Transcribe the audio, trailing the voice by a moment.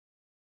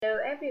Hello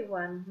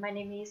everyone, my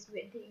name is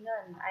Nguyễn Thị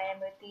Ngân. I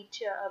am a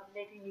teacher of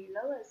Thanh Nghị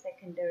Lower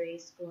Secondary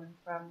School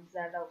from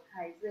giáo,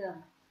 Hải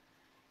Dương.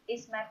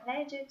 It's my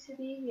pleasure to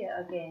be here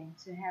again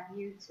to help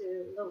you to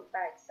look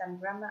back some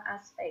grammar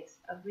aspects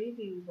of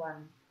Review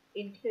 1,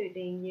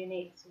 including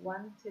Units 1,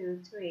 2,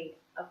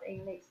 3 of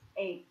English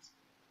 8.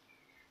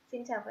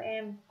 Xin chào các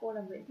em, cô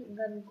là Nguyễn Thị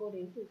Ngân, cô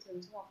đến từ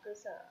trường trung học cơ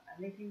sở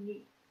Lê Thanh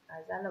Nghị,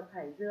 Gia Lộc,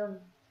 Hải Dương.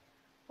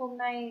 Hôm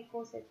nay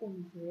cô sẽ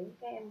cùng với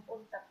các em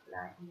ôn tập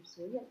lại một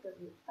số hiện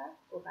tượng ngữ pháp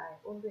của bài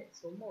ôn luyện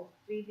số 1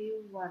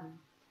 Review 1,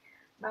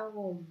 bao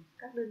gồm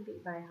các đơn vị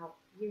bài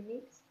học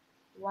Units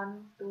 1,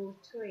 2,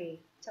 3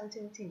 trong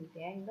chương trình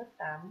tiếng Anh lớp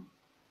 8.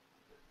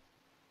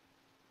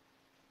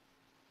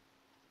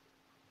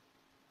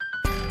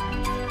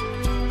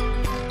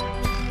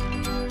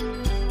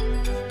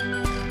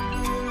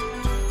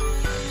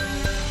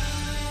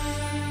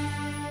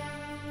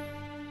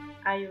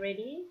 Are you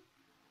ready?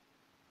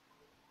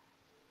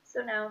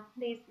 So now,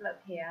 please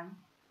look here.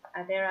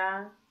 There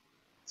are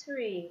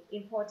 3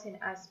 important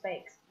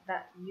aspects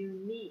that you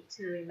need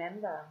to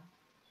remember.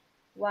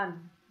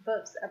 1.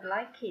 Verbs of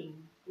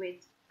liking with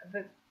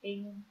verb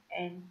in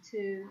and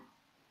to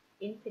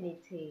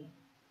infinity.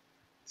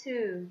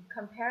 2.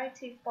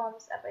 Comparative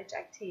forms of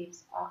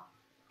adjectives or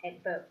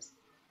adverbs.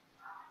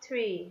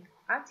 3.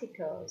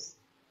 Articles.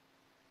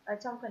 Ở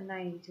trong phần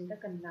này, chúng ta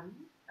cần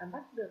nắm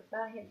bắt được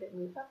 3 hiện tượng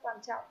ngữ pháp quan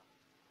trọng.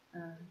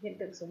 Hiện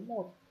tượng số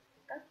 1.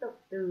 Các động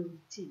từ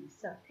chỉ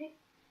sở thích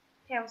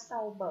theo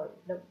sau bởi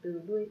động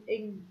từ đuôi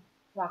in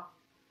hoặc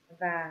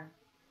và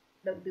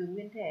động từ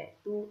nguyên thể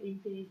to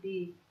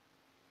infinity.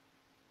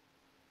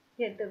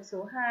 Hiện tượng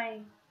số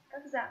 2.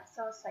 Các dạng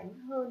so sánh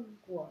hơn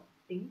của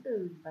tính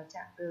từ và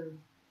trạng từ.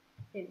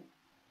 Hiện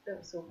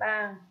tượng số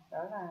 3.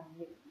 Đó là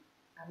những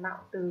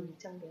mạo từ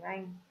trong tiếng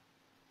Anh.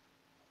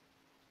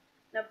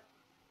 Now,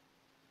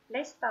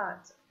 let's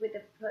start with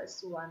the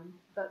first one,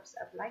 verbs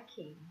of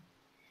liking.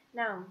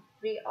 Now,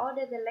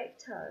 reorder the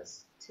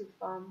letters to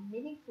form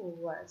meaningful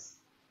words.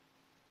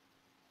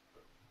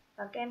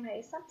 Và các em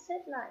hãy sắp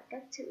xếp lại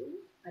các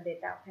chữ để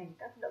tạo thành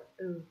các động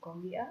từ có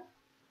nghĩa.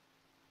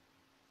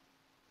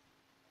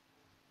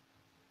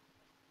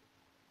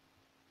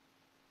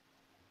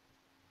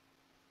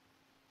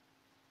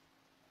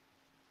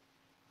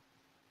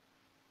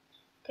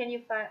 Can you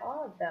find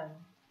all of them?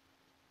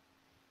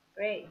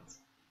 Great.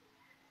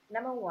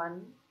 Number 1,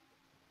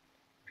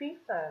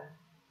 prefer.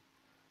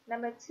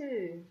 Number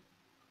 2,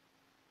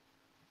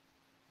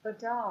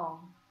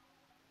 adore.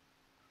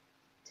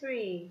 3,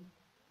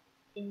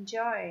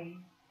 enjoy.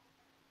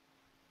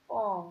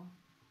 4,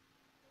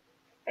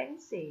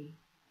 fancy.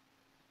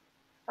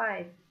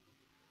 5,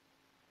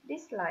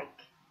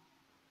 dislike.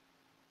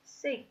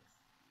 6,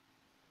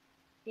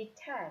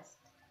 detest.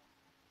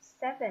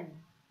 7,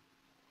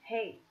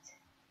 hate.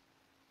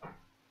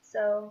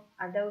 So,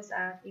 those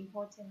are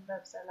important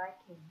verbs of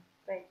liking.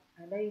 Vậy,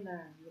 ở đây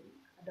là những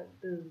động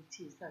từ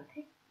chỉ sở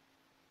thích.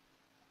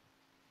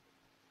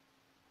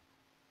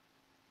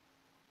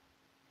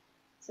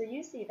 So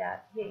you see that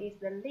here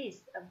is the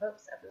list of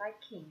verbs of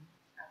liking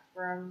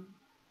from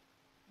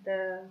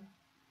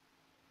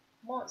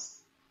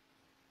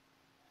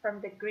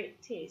the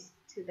greatest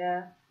to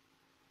the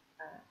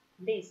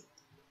least.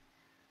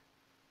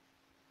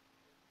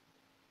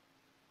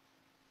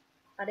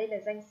 Ở đây là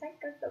danh sách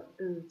các động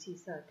từ chỉ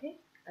sở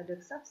thích được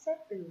sắp xếp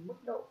từ mức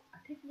độ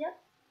thích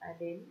nhất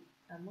đến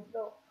mức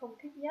độ không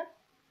thích nhất.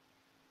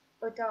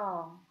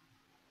 Adore,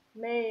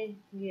 mê,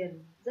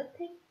 nghiền, rất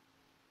thích.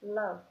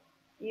 Love,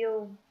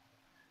 yêu.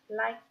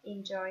 Like,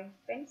 enjoy,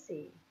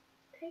 fancy,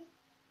 thích.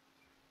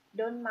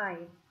 Don't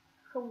mind,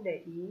 không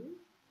để ý.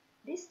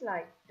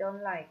 Dislike,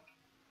 don't like,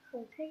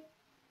 không thích.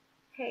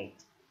 Hate,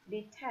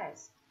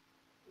 detest,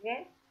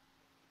 ghét.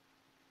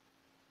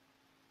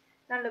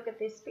 Now look at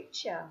this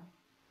picture.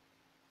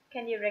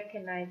 Can you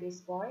recognize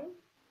this boy?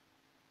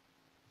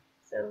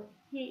 So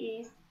he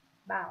is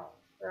Bảo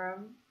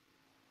from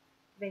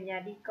Về nhà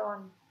đi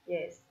con.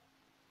 Yes.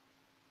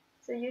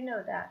 So you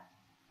know that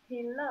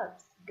he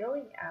loves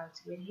going out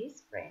with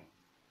his friends.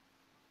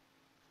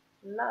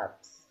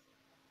 Loves,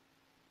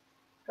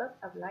 verb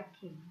of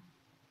liking.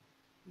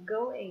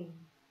 Going,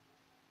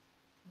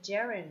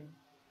 gerund.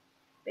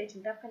 Vậy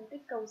chúng ta phân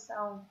tích câu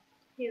sau.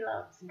 He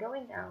loves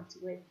going out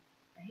with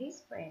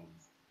his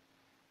friends.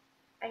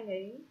 Anh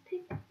ấy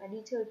thích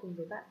đi chơi cùng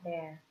với bạn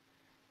bè.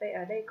 Vậy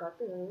ở đây có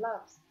từ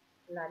loves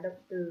là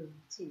động từ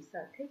chỉ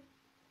sở thích.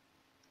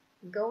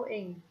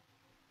 Going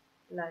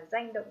là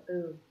danh động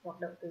từ hoặc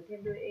động từ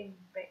thêm đuôi in.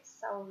 Vậy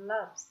sau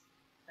loves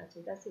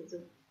chúng ta sử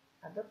dụng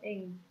verb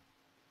in.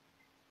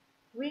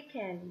 We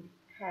can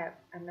have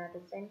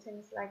another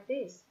sentence like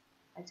this.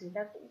 Chúng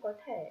ta cũng có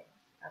thể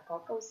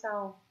có câu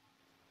sau.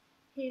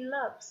 He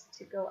loves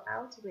to go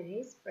out with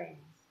his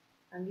friends.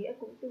 Nghĩa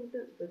cũng tương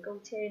tự với câu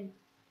trên.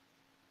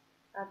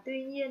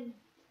 Tuy nhiên,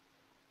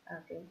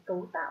 cái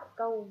cấu tạo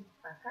câu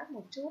khác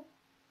một chút.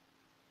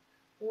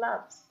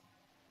 Loves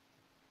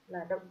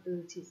là động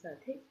từ chỉ sở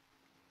thích.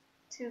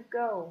 To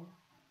go,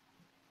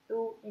 to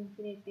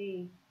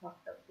infinity hoặc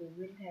động từ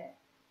nguyên thể.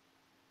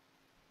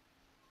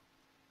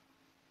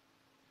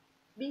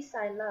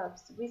 Besides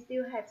loves, we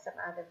still have some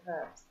other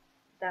verbs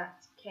that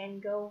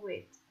can go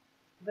with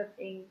verb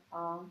in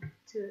or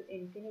to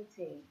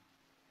infinity.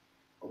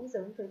 Cũng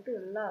giống với từ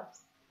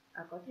loves,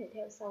 có thể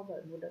theo sau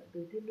bởi một động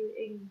từ thêm đuôi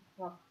in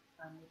hoặc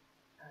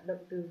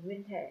động từ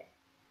nguyên thể.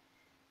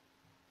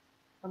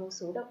 Và một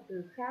số động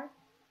từ khác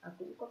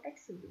cũng có cách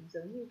sử dụng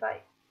giống như vậy.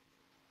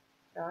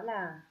 Đó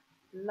là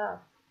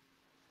love,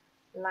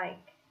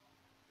 like,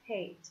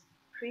 hate,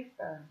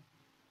 prefer.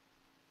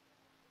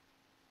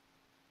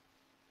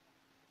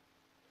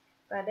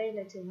 Và đây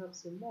là trường hợp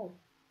số 1.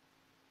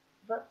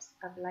 Verbs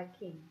of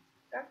liking,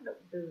 các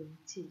động từ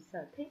chỉ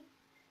sở thích,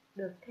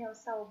 được theo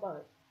sau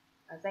bởi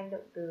danh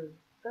động từ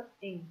verb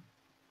in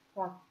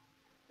hoặc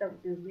động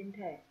từ nguyên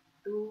thể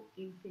to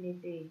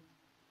infinity.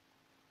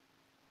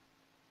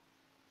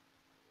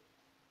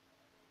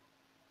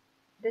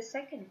 The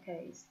second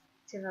case,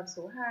 trường hợp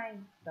số 2,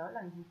 đó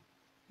là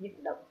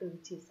những động từ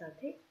chỉ sở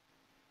thích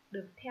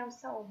được theo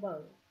sau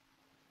bởi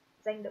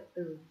danh động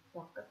từ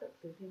hoặc các động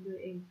từ thêm đuôi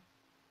in.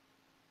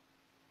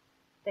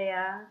 They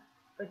are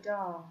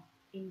adore,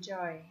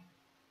 enjoy,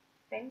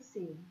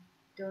 fancy,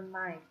 don't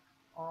mind,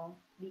 or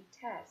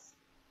detest.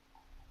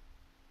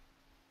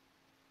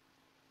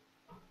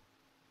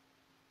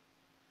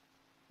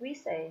 We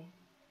say,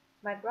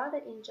 my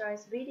brother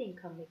enjoys reading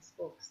comics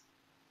books.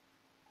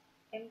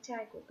 Em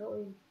trai của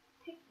tôi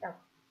thích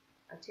đọc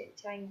truyện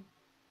tranh.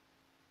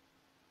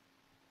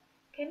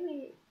 Can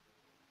we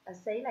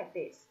say like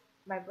this?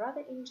 My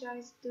brother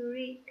enjoys to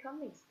read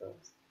comics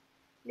books.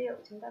 Liệu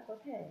chúng ta có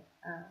thể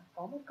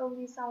có một câu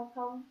như sau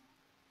không?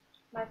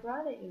 My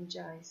brother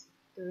enjoys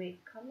to read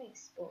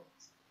comics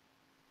books.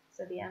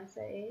 So the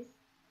answer is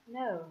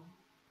no.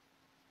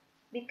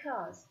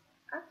 Because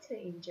after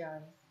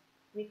enjoys,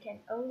 we can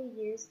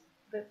only use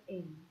verb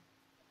in.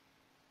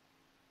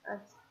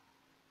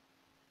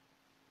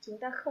 Chúng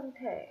ta không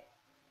thể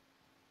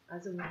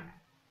dùng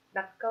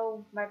đặt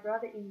câu My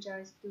brother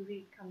enjoys to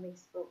read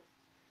comics books,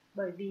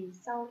 bởi vì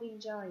sau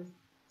enjoys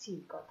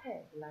chỉ có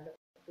thể là động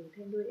từ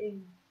thêm đuôi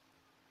in.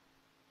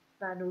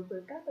 Và đối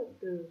với các động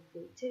từ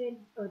phía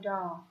trên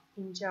adore,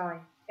 enjoy,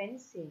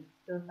 fancy,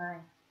 don't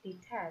mind,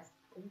 detest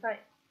cũng vậy.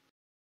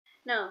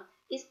 Now,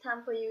 it's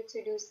time for you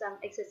to do some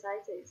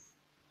exercises.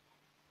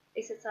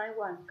 Exercise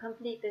 1.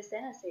 Complete the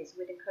sentences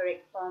with the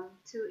correct form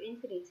to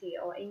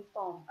infinity or in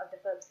form of the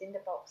verbs in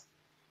the box.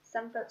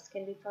 Some verbs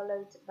can be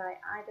followed by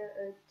either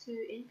a to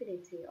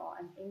infinity or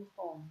an in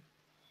form.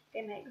 Các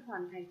em hãy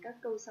hoàn thành các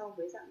câu sau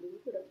với dạng đúng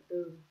của động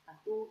từ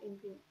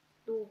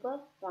to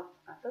verb hoặc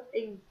verb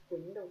in của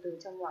những động từ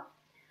trong ngoặc.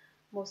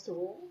 Một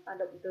số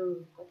động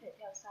từ có thể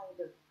theo sau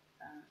được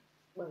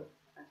bởi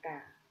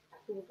cả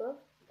to verb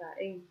và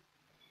in.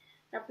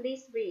 Now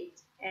please read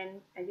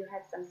and you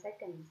have some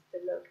seconds to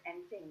look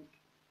and think.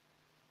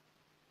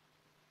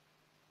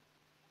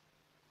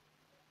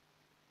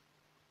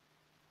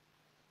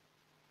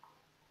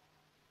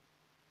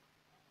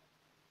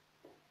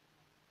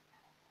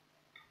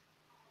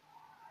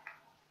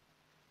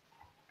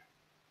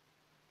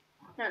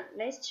 Now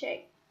let's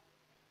check.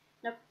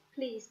 Now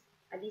please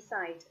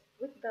decide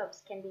which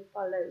verbs can be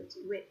followed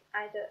with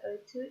either a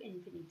to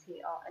infinity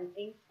or an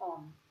in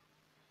form.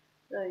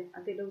 Rồi,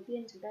 việc đầu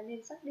tiên chúng ta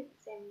nên xác định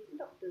xem những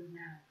động từ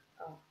nào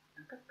ở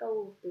các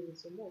câu từ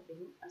số 1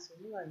 đến số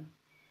 10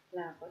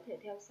 là có thể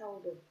theo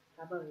sau được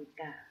bởi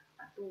cả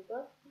to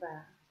verb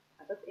và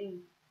verb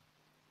in.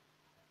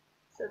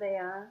 So they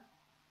are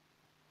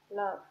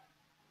love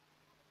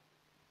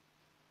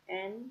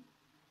and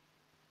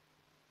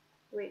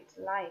with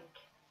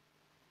like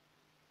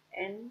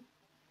and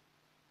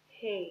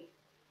hate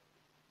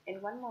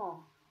and one more,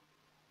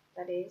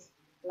 that is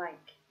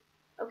like.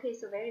 Okay,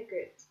 so very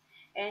good.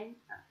 And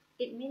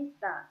it means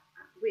that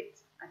with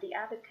the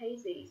other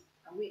cases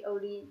we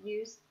only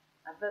use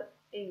verb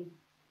in.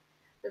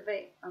 Vì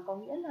vậy có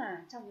nghĩa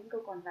là trong những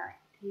câu còn lại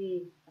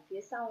thì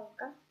phía sau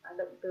các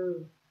động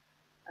từ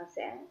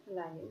sẽ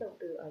là những động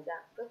từ ở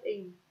dạng verb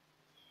in.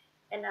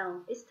 And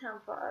now it's time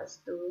for us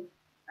to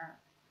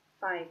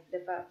find the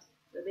verbs.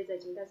 Rồi bây giờ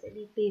chúng ta sẽ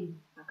đi tìm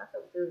các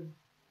động từ.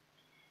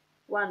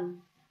 1.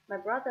 My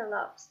brother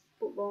loves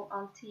football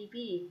on TV.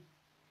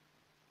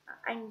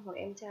 Anh hoặc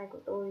em trai của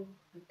tôi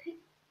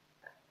thích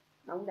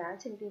bóng đá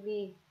trên TV.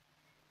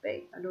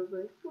 Vậy đối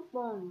với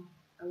football,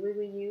 we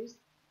will use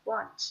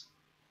watch.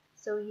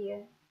 So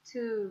here,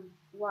 to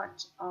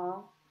watch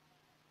or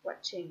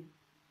watching.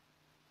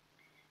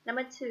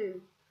 Number 2.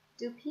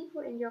 Do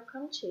people in your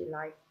country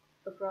like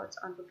abroad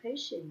on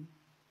vacation?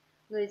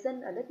 Người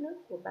dân ở đất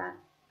nước của bạn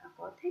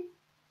có thích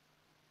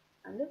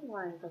nước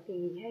ngoài vào kỳ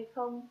nghỉ hay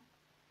không?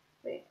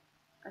 Vậy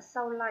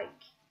sau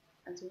like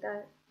chúng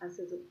ta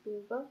sử dụng to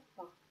verb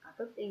hoặc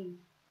verb in.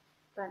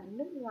 Và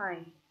nước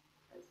ngoài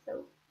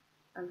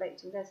vậy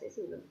chúng ta sẽ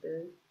sử dụng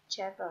từ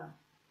travel.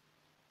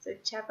 So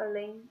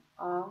traveling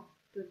or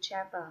to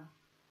travel.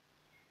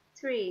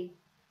 3.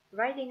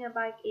 Riding a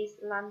bike is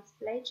Lan's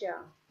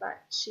pleasure, but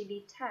she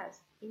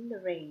detests in the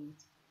rain.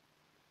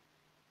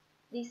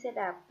 Đi xe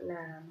đạp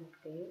là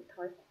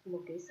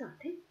một cái sở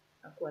thích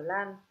của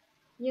Lan,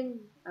 nhưng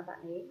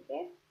bạn ấy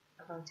ghét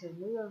vào trời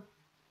mưa.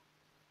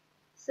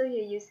 So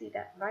here you see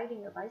that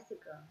riding a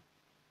bicycle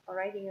or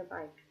riding a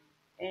bike,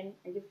 and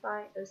you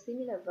find a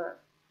similar verb.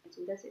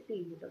 Chúng ta sẽ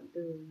tìm một động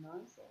từ nó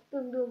sẽ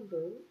tương đương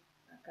với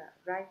cả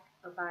ride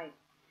a bike.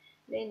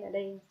 Nên ở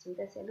đây chúng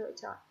ta sẽ lựa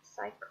chọn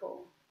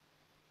cycle.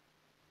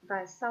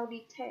 Và sau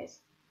đi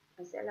test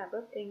sẽ là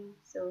verb in,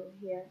 so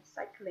here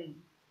cycling.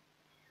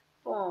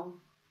 4.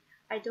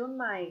 I don't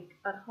mind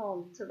at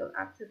home to look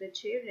after the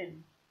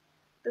children.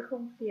 Tôi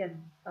không phiền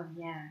ở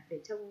nhà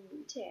để trông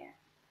những trẻ.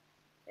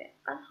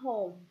 At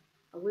home,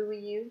 we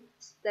will use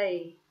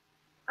stay.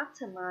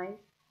 After mind,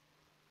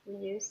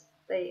 we use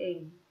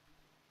staying.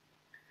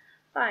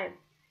 5.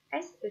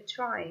 As a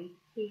child,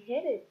 he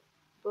hated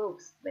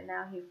books, but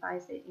now he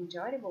finds it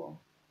enjoyable.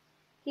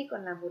 Khi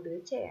còn là một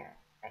đứa trẻ,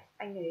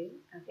 anh ấy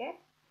ghét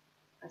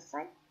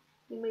sách,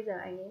 nhưng bây giờ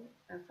anh ấy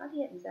phát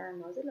hiện ra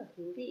nó rất là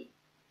thú vị.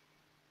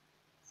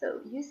 So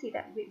you see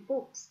that with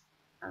books,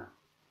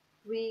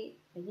 we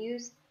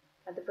use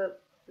the verb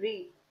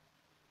read.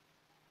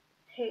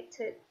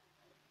 Hated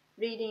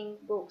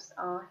reading books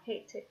or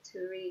hated to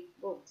read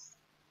books.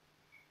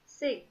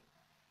 6.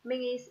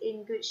 Ming is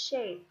in good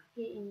shape.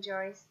 He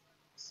enjoys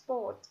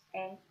sport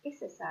and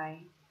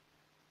exercise.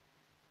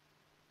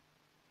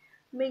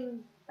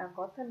 Minh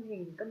có thân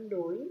hình cân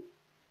đối.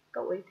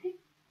 Cậu ấy thích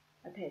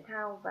thể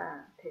thao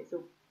và thể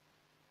dục.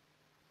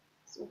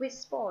 So with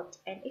sport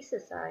and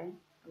exercise,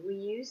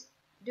 we use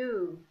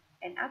do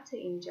and after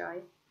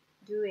enjoy,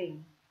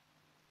 doing.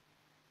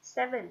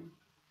 7.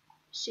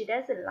 She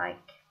doesn't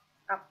like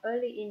up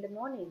early in the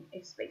morning,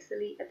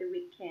 especially at the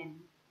weekend.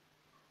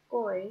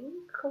 Cô ấy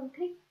không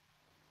thích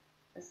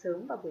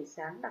sớm vào buổi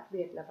sáng, đặc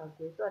biệt là vào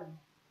cuối tuần.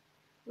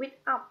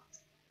 With up,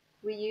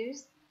 we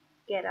use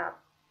get up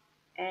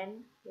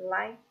and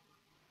like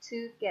to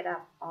get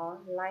up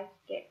or like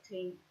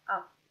getting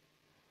up.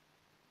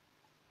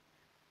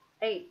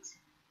 8.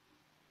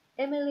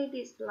 Emily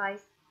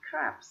dislikes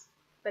crafts,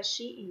 but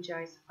she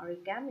enjoys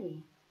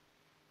origami.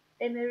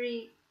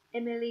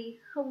 Emily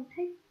không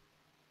thích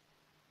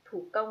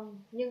thủ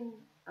công,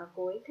 nhưng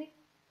cô ấy thích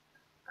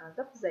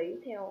gấp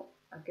giấy theo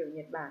kiểu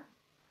Nhật Bản.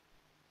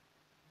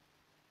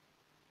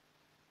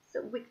 So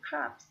with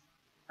crafts,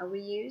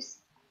 we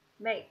use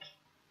make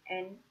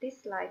and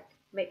dislike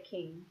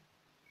making.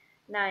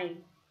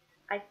 9.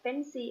 I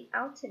fancy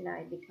out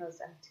tonight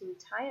because I'm too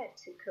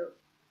tired to cook.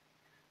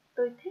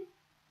 Tôi thích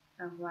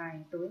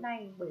ngoài tối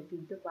nay bởi vì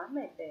tôi quá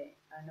mệt để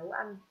nấu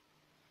ăn.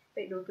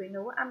 Vậy đối với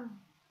nấu ăn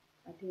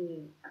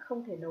thì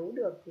không thể nấu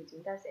được thì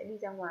chúng ta sẽ đi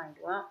ra ngoài,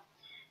 đúng không?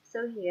 So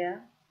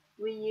here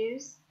we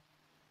use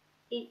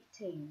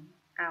eating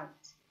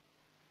out.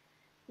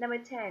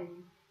 Number 10.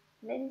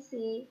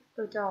 Nancy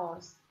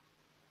adores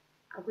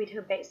with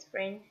her best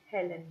friend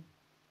Helen.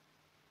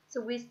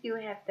 So we still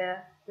have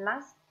the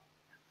last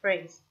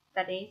phrase,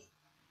 that is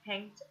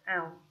hanged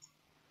out.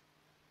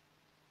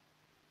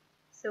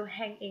 So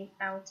hanging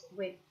out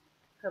with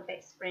her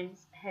best friend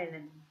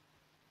Helen.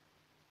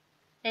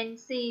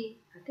 Nancy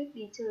thích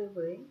đi chơi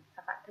với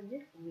bạn thân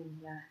nhất của mình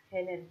là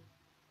Helen.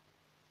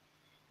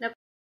 Now,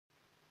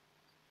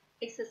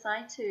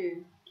 exercise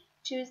 2.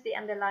 Choose the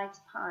underlined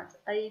part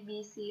A, B,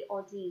 C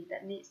or D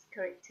that needs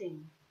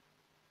correcting.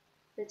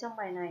 Từ trong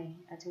bài này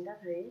chúng ta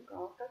thấy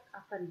có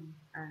các phần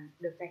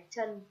được gạch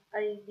chân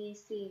A, B,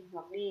 C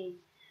hoặc D.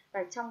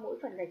 Và trong mỗi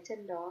phần gạch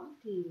chân đó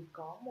thì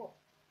có một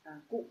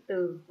cụm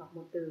từ hoặc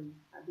một từ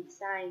bị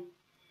sai.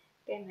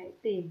 Các em hãy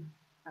tìm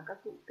các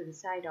cụm từ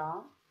sai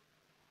đó.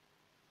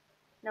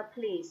 Now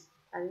please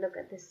look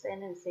at the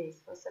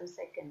sentences for some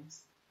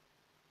seconds.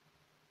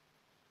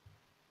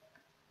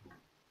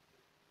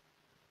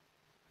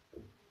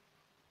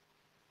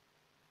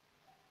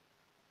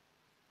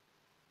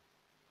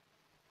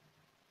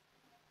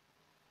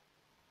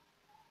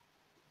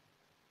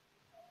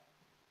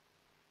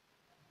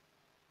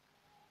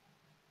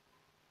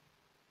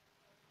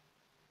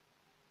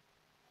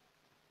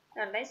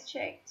 Now let's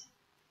check.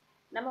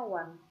 Number 1.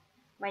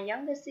 My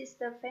younger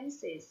sister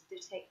fancies to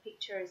take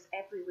pictures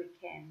every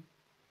weekend.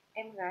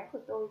 Em gái của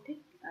tôi thích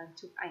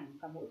chụp ảnh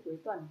vào mỗi cuối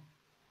tuần.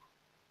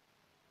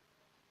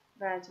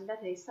 Và chúng ta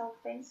thấy sau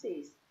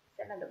fancies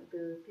sẽ là động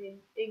từ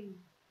thêm in.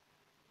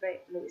 Vậy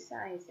lỗi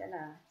sai sẽ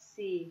là C.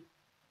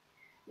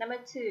 Number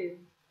 2.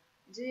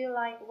 Do you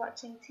like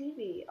watching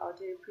TV or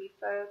do you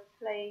prefer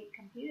play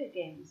computer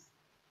games?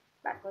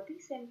 Bạn có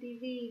thích xem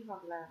TV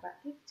hoặc là bạn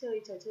thích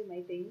chơi trò chơi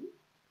máy tính?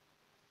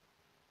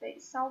 Vậy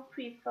sau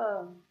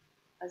prefer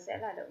sẽ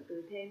là động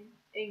từ thêm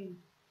in.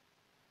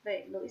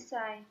 Vậy lỗi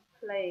sai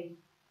play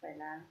phải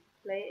là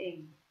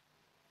playing.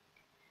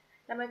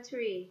 Number 3.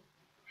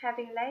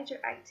 Having leisure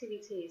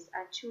activities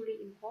are truly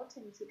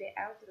important to the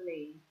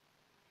elderly.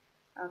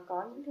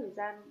 Có những thời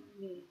gian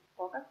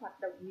có các hoạt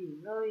động nghỉ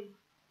ngơi,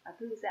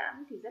 thư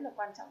giãn thì rất là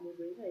quan trọng đối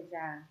với người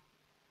già.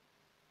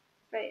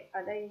 Vậy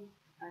ở đây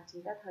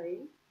chúng ta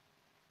thấy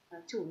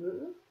chủ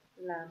ngữ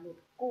là một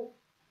cụm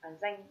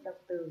danh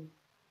động từ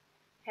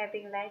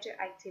having leisure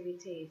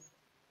activities,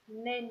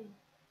 nên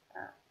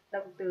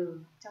động từ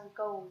trong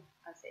câu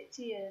sẽ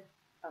chia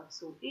ở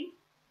số ít.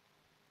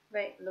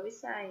 Vậy lỗi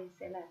sai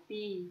sẽ là P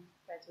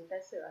và chúng ta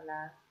sửa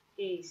là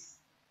is.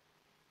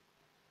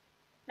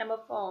 Number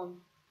 4.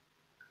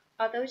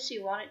 Although she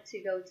wanted to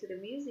go to the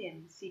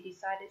museum, she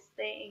decided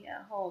staying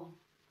at home.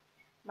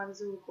 Mặc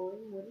dù cô ấy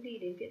muốn đi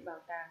đến viện bảo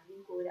tàng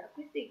nhưng cô ấy đã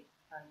quyết định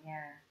ở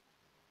nhà.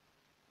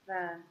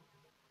 Và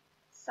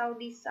sau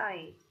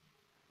decide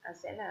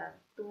sẽ là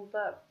to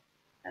verb.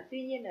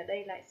 Tuy nhiên ở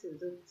đây lại sử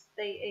dụng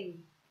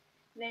staying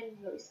nên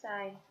lỗi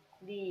sai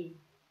D.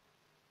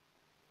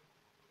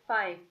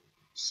 5.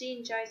 She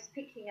enjoys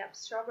picking up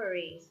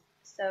strawberries,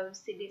 so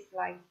she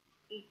dislikes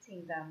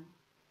eating them.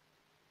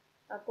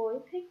 Cô ấy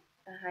thích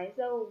hái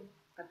dâu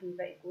và vì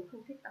vậy cô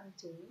không thích ăn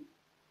chúng.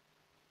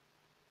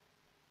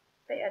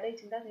 Vậy ở đây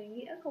chúng ta thấy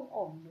nghĩa không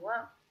ổn đúng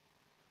không?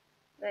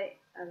 Vậy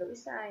lỗi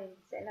sai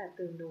sẽ là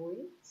từ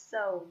nối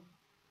so,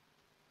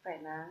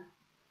 phải là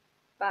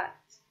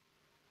but.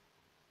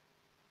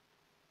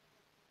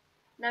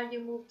 Now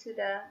you move to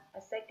the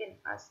second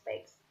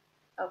aspect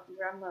of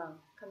grammar,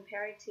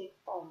 comparative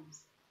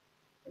forms.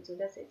 Chúng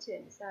ta sẽ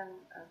chuyển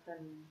sang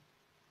phần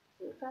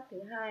ngữ pháp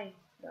thứ hai,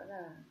 đó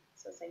là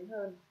so sánh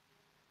hơn.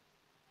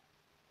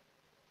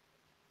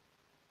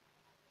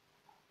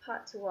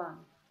 Part 1.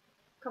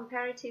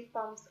 Comparative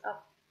forms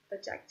of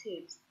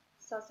adjectives,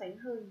 so sánh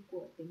hơn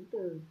của tính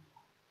từ.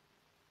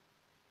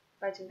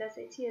 Và chúng ta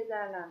sẽ chia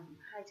ra làm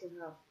hai trường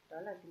hợp,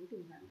 đó là tính từ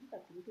ngắn và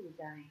tính từ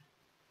dài.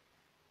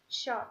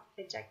 Short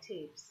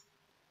adjectives.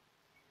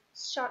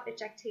 Short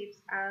adjectives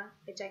are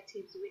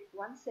adjectives with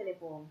one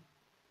syllable.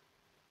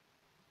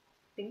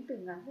 Tính từ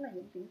ngắn là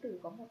những tính từ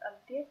có một âm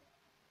tiết.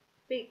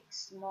 Big,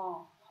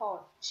 small,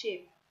 hot, cheap,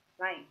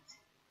 light.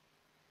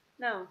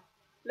 Now,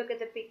 look at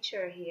the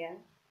picture here.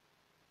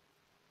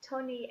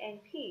 Tony and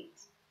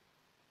Pete.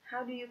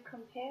 How do you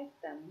compare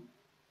them?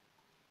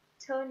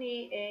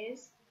 Tony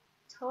is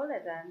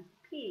taller than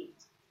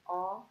Pete,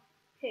 or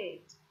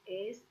Pete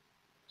is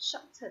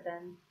shorter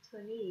than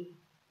Tony.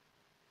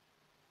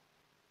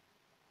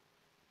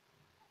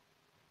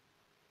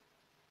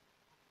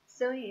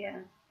 So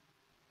here,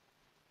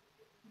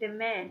 the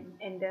man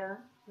and the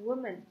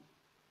woman.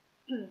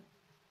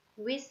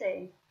 We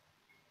say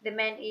the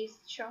man is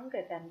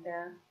stronger than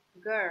the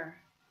girl,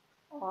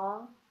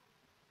 or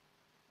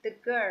the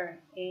girl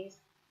is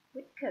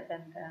weaker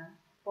than the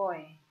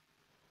boy.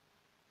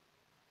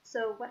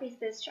 So what is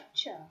the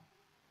structure?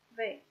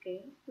 Vậy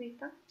cái quy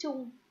tắc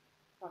chung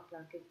hoặc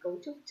là cái cấu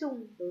trúc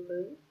chung đối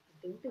với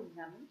tính từ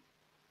ngắn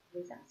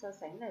với dạng so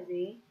sánh là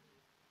gì?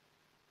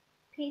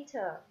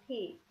 Peter,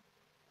 Pete,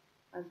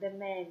 the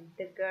man,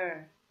 the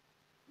girl,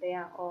 they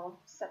are all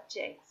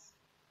subjects.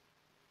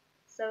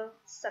 So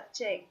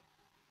subject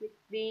with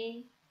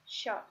be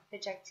short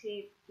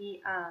adjective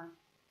er,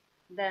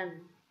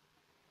 then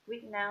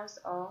with nouns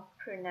or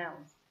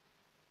pronouns.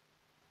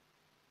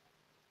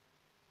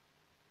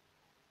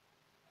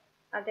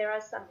 There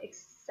are some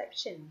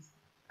exceptions.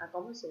 Có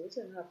một số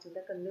trường hợp chúng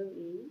ta cần lưu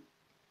ý.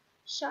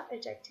 Short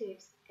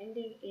adjectives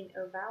ending in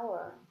a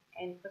vowel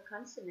and a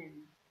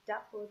consonant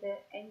double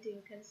the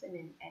ending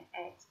consonant and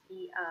add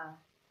er.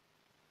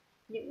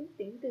 Những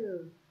tính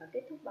từ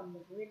kết thúc bằng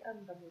một nguyên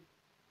âm và một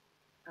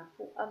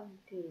phụ âm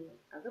thì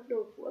gấp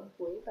đôi phụ âm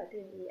cuối và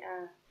thêm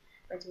er.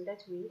 Và chúng ta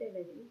chú ý đây là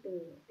những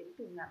tính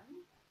từ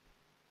ngắn.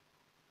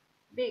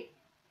 Big,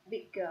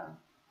 bigger.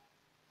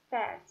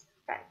 Fat,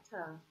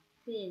 fatter.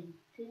 Thin,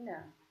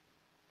 thinner.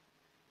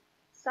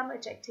 Some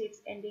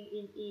adjectives ending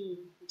in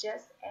e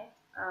just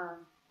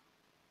add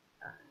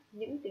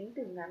những tính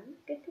từ ngắn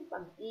kết thúc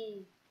bằng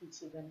e thì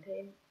chỉ cần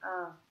thêm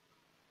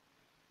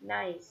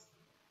nice,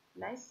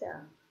 nicer,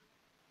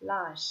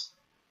 large,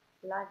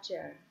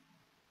 larger,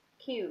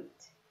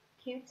 cute,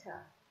 cuter.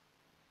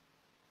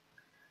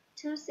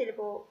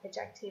 Two-syllable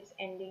adjectives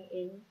ending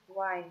in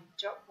y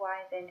drop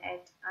y then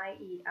add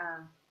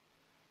ier.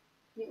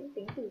 Những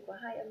tính từ có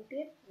hai âm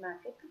tiết mà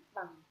kết thúc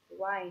bằng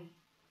y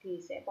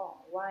thì sẽ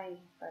bỏ y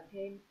và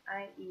thêm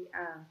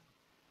ier.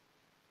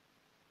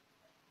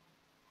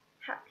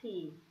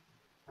 Happy,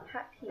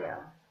 happier.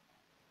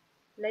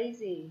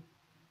 Lazy,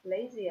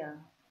 lazier.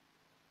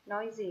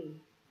 Noisy,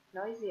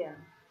 noisier.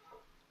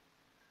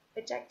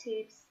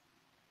 Adjectives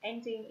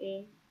ending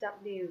in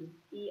w,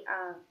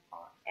 er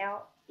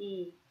or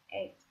le,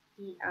 add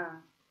er.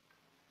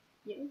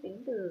 Những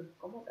tính từ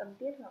có một âm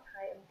tiết hoặc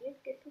hai âm tiết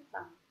kết thúc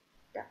bằng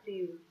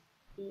w,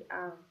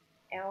 er,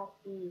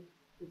 le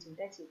thì chúng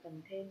ta chỉ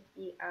cần thêm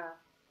er.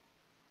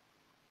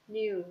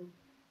 New,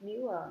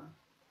 newer.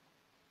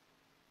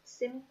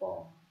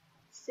 Simple,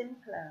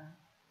 simpler.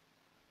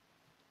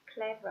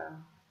 Clever,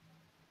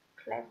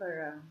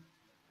 cleverer.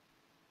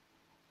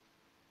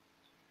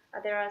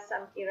 There are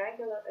some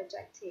irregular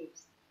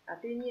adjectives.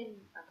 Tuy nhiên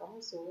có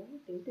một số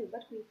tính từ bất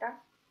quy tắc.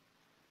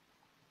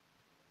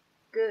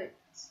 Good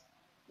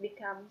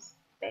becomes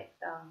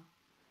better.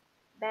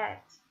 Bad,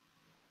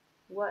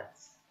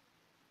 worse.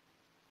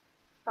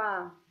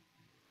 Far,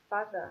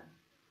 farther.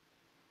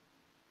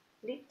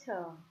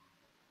 Little,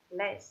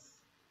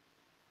 less.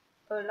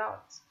 A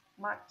lot,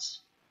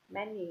 much,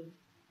 many,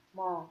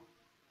 more.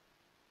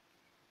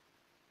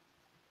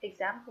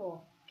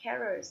 Example,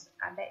 carrots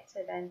are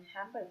better than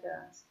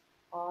hamburgers,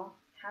 or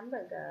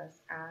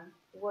hamburgers are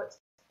worse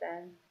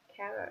than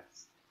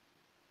carrots.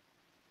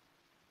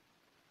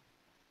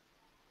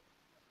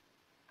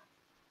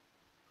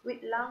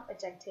 With long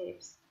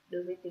adjectives,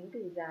 đối với tính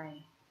từ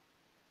dài.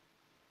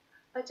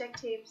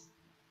 Adjectives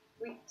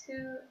with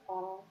two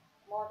or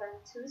more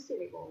than two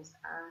syllables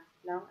are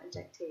long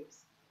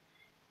adjectives.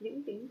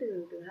 Những tính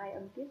từ từ hai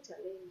âm tiết trở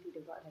lên thì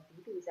được gọi là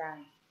tính từ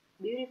dài.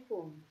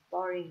 Beautiful,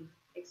 boring,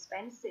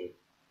 expensive,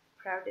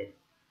 crowded.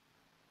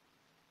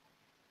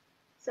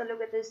 So look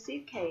at the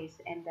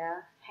suitcase and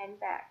the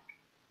handbag.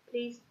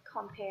 Please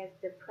compare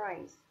the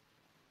price.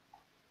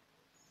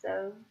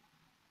 So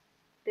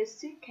the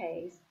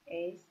suitcase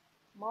is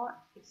more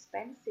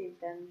expensive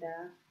than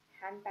the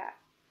handbag.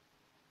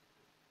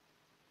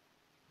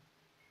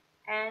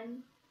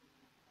 And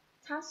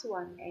task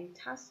 1 and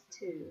task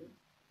 2.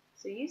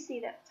 So you see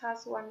that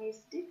task 1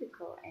 is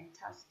difficult and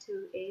task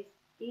 2 is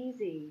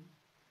easy.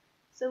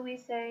 So we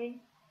say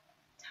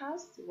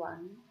task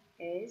 1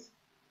 is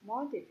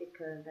more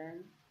difficult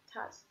than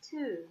task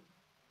 2.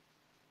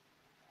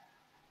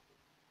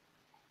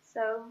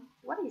 So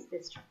what is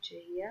the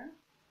structure here?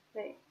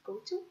 Vậy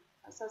cấu trúc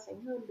so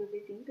sánh hơn đối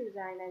với tính từ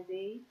dài là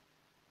gì?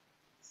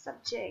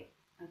 Subject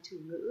chủ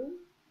ngữ,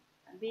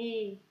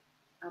 be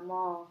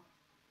more,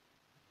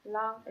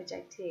 long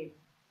adjective,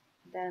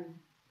 than,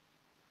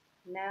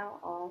 noun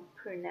or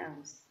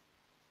pronouns.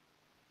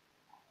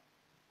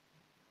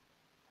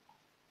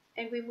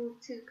 And we move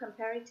to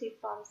comparative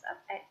forms of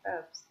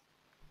adverbs.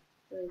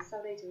 Rồi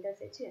sau đây chúng ta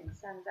sẽ chuyển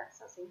sang dạng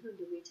so sánh hơn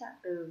đối với trạng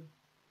từ.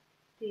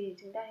 Thì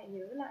chúng ta hãy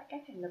nhớ lại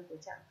cách thành lập của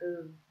trạng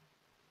từ.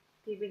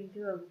 Thì bình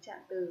thường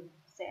trạng từ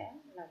sẽ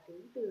là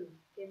tính từ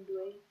thêm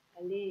đuôi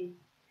ly.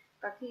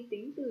 Và khi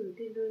tính từ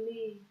thêm đuôi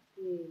ly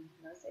thì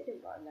nó sẽ được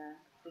gọi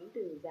là tính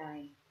từ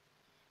dài.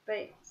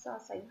 Vậy so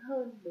sánh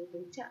hơn đối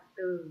với trạng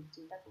từ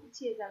chúng ta cũng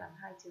chia ra làm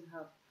hai trường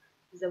hợp,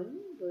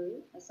 giống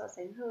với so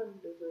sánh hơn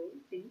đối với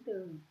tính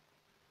từ.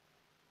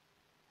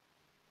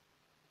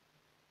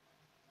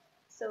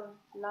 So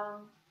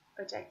long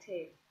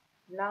adjective,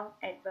 long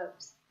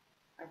adverbs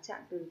ở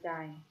trạng từ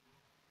dài.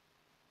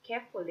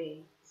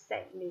 Carefully,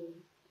 sadly,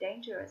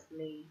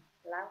 dangerously,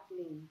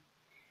 loudly.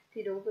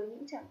 Thì đối với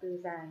những trạng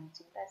từ dài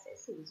chúng ta sẽ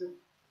sử dụng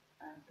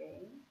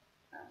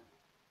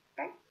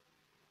cách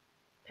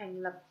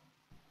thành lập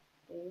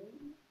cái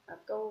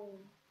câu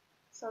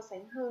so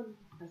sánh hơn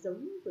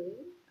giống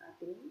với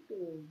tính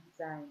từ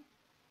dài.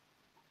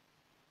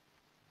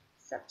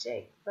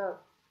 Subject, verb,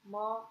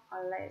 more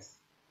or less,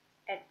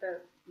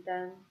 adverb,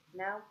 than,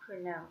 noun,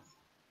 pronouns.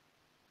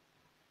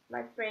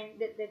 My friend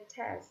did the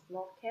test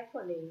more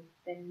carefully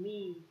than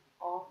me,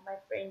 or my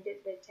friend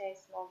did the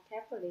test more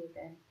carefully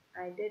than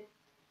I did.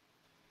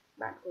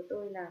 Bạn của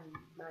tôi làm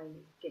bài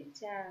kiểm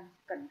tra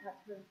cẩn thận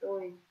hơn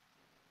tôi.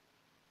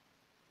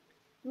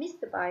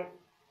 Mr. Bike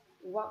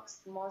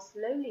walks more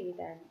slowly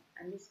than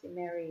Mr.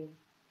 Mary.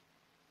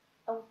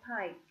 Ông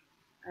Pike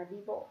đi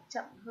bộ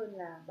chậm hơn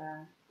là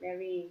bà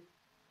Mary.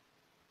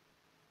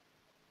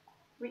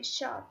 With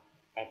short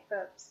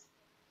adverbs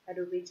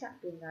đối với trạng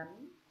từ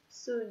ngắn,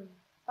 soon,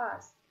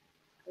 fast,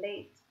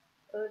 late,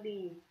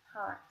 early,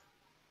 hard,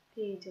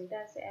 thì chúng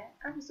ta sẽ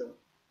áp dụng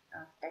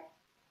cách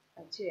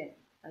chuyển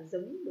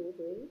giống đối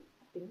với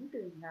tính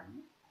từ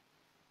ngắn.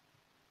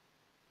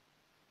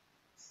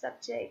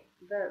 Subject,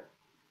 verb,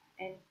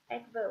 and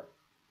adverb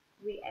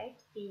we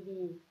add ed,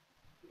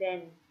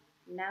 then,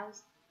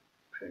 nouns,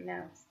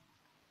 pronouns.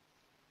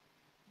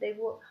 They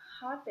work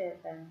harder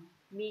than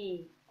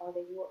me, or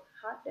they work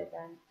harder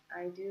than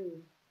I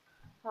do.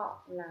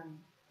 Họ làm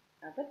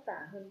vất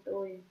vả hơn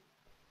tôi.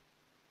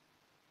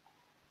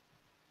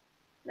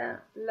 Now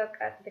look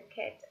at the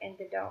cat and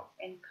the dog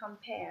and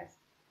compare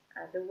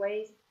the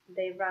ways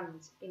they run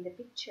in the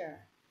picture.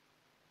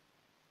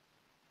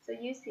 So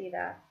you see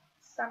that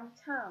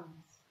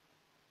sometimes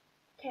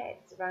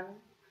cats run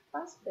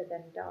faster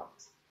than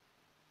dogs.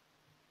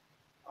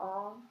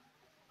 Or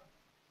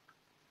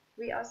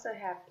we also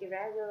have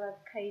irregular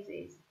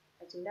cases.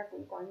 Chúng ta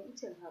cũng có những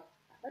trường hợp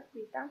bất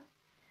quy tắc.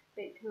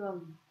 Vậy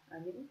thường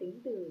những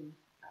tính từ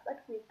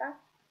bất quy tắc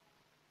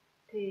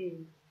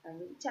thì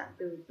những trạng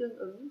từ tương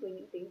ứng với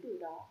những tính từ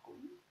đó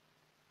cũng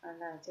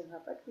là trường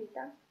hợp bất quy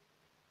tắc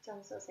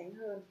trong so sánh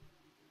hơn.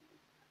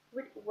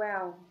 With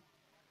well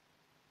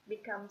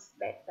becomes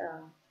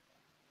better,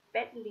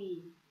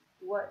 badly,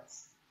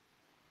 worse,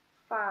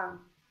 far,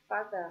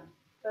 farther,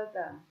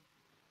 further.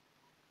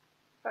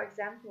 For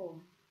example,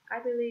 I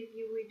believe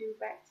you will do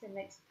better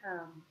next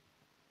time.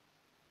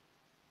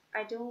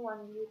 I don't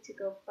want you to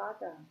go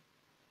further.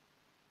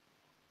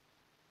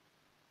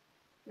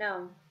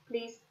 Now,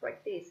 please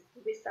practice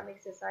with some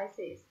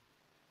exercises.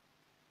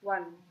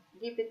 1.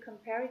 Give the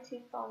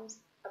comparative forms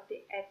of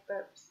the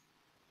adverbs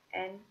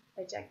and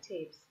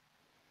adjectives.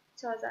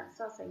 Cho dạng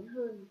so sánh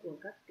hơn của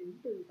các tính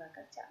từ và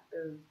các trạng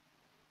từ.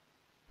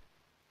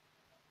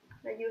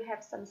 Now you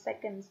have some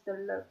seconds to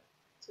look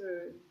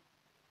through.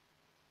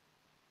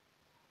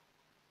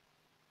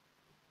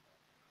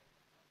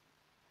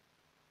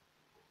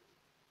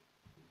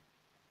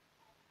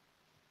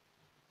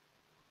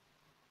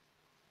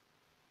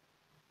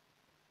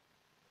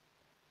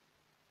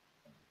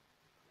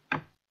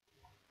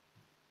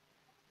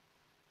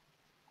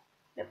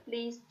 Now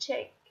please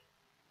check.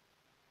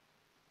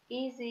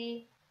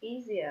 Easy,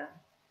 easier.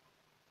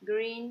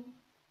 Green,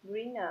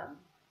 greener.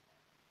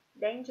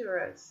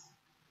 Dangerous,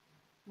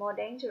 more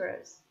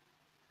dangerous.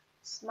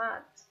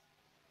 Smart,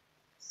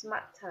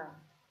 smarter.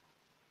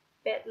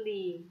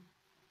 Badly,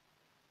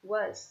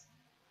 worse.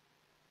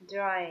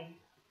 Dry,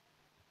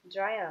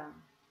 drier.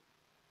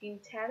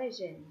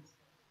 Intelligent,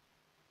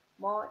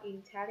 more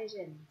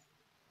intelligent.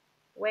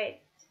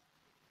 Wet,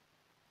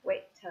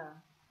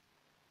 wetter.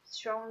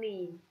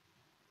 Strongly,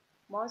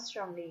 more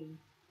strongly.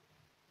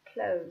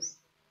 Close,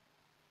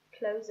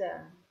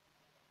 closer.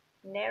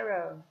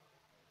 Narrow,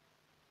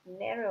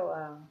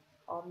 narrower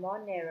or more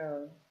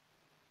narrow.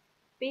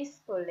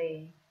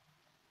 Peacefully,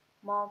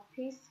 more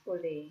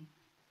peacefully.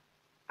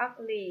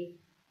 Ugly,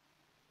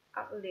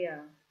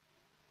 uglier.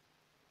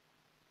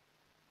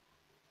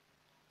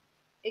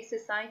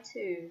 Exercise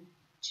 2.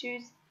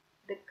 Choose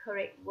the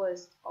correct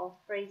words or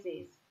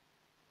phrases.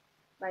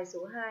 Bài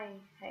số 2,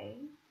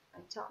 hãy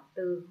chọn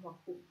từ hoặc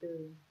cụm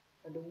từ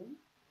đúng.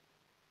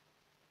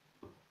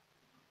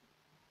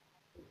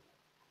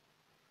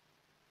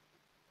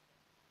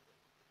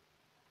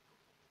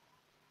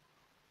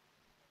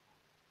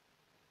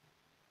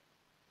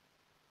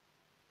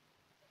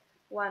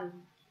 One,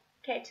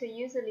 cattle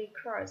usually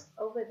cross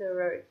over the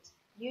road.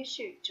 You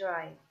should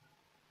drive.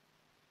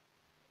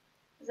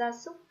 Gia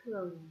súc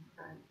thường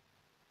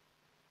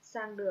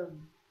sang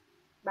đường.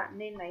 Bạn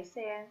nên lái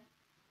xe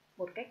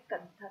một cách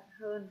cẩn thận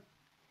hơn.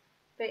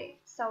 Vậy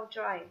sau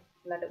drive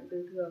là động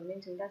từ thường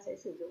nên chúng ta sẽ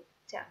sử dụng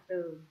trạng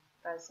từ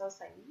và so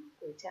sánh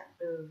của trạng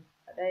từ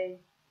ở đây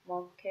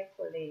more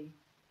carefully.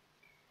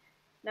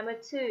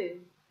 Number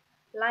 2,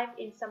 life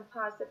in some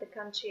parts of the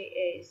country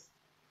is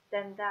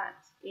than that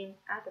in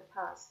other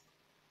parts.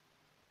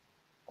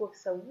 Cuộc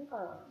sống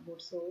ở một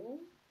số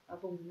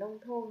vùng nông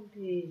thôn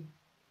thì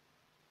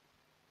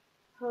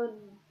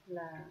hơn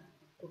là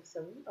cuộc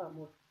sống ở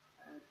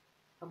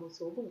một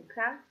số vùng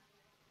khác.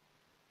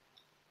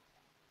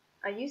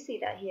 You see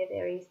that here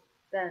there is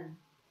than.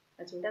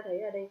 Chúng ta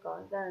thấy ở đây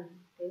có than,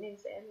 thế nên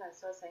sẽ là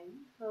so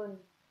sánh hơn.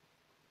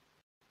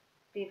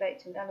 Vì vậy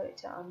chúng ta lựa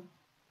chọn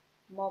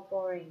more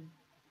boring.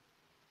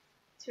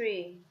 3.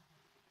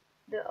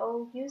 The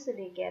old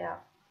usually get up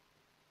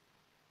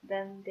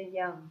than the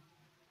young.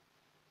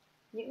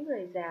 Những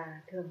người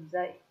già thường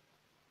dậy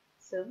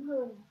sớm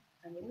hơn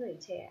những người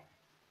trẻ.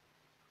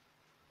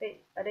 Vậy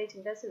ở đây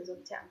chúng ta sử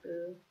dụng trạng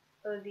từ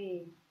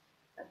early.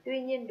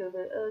 Tuy nhiên đối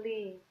với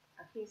early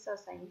khi so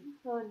sánh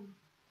hơn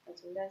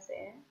chúng ta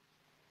sẽ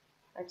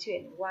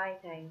chuyển y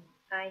thành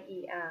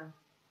ier,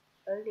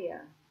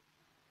 earlier.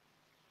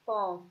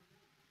 4.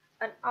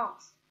 An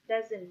ox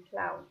doesn't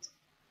plow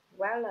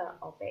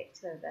weller or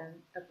better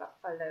than a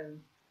buffalo.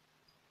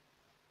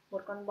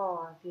 Một con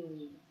bò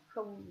thì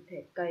không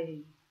thể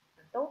cày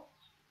tốt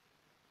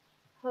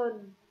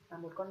hơn là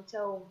một con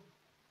trâu.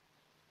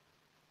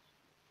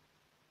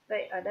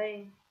 Vậy ở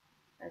đây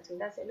chúng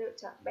ta sẽ lựa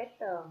chọn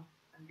better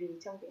vì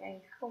trong tiếng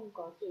Anh không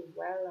có từ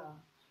weller.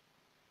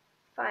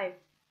 5.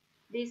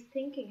 These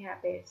thinking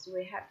habits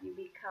will help you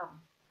become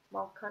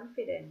more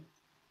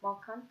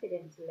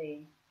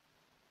confidently.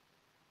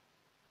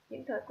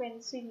 Những thói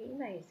quen suy nghĩ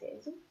này sẽ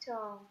giúp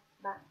cho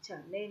bạn trở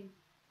nên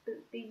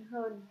tự tin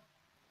hơn.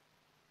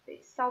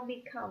 Vậy sau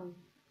become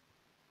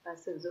và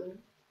sử dụng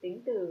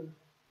tính từ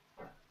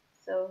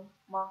so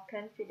more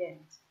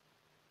confident.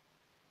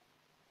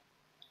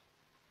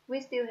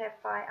 We still have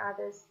 5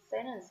 other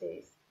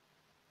sentences.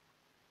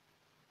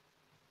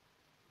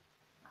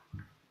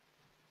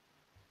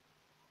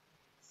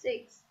 6.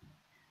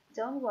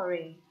 Don't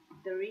worry,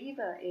 the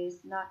river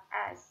is not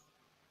as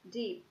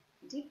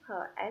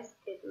deeper as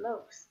it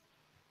looks.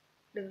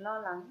 Đừng lo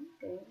lắng,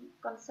 cái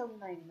con sông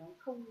này nó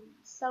không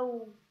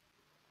sâu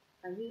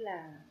như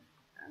là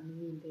mình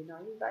nhìn thấy nó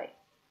như vậy.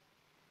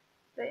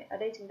 Vậy ở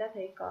đây chúng ta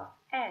thấy có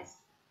as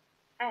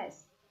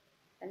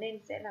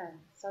nên sẽ là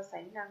so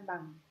sánh ngang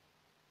bằng.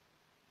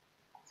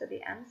 So the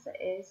answer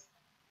is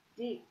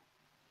deep.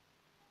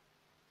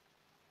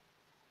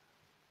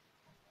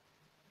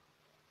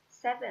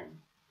 7.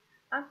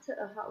 After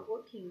a hard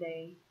working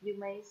day, you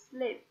may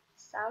sleep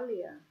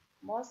soundlier,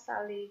 more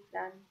soundly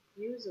than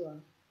usual.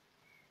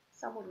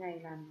 Sau một ngày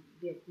làm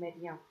việc mệt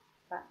nhọc,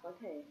 bạn có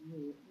thể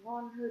ngủ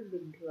ngon hơn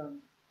bình thường.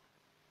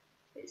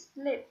 Vậy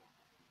sleep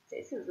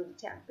sẽ sử dụng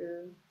trạng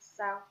từ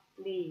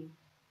soundly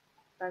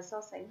và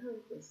so sánh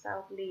hơn của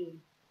soundly,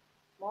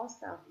 more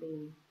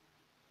soundly.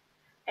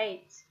 8.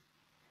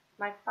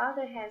 My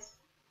father has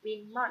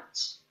been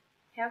much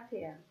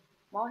healthier,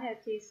 more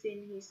healthy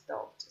since he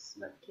stopped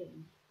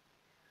smoking.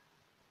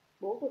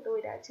 Bố của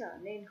tôi đã trở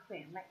nên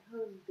khỏe mạnh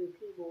hơn từ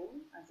khi bố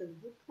dừng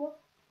hút thuốc.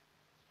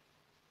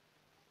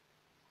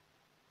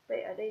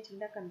 Vậy ở đây chúng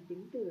ta cần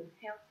tính từ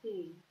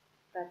healthy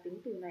và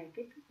tính từ này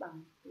kết thúc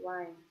bằng y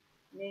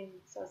nên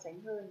so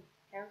sánh hơn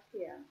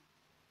healthier.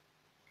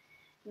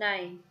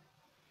 9.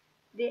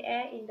 The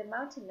air in the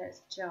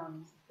mountainous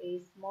zones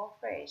is more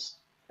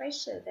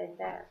fresher than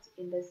that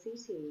in the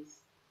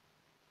cities.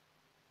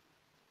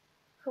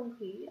 Không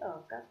khí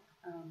ở các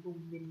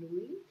vùng miền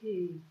núi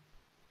thì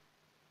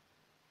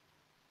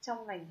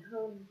trong lành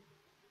hơn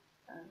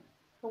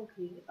không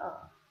khí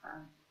ở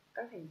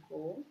các thành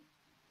phố.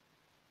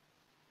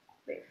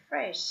 Vậy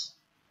fresh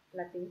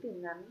là tính từ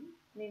ngắn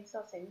nên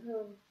so sánh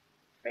hơn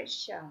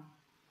fresher.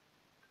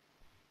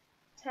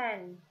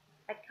 10.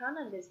 I can't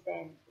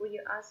understand. Will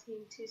you ask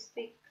him to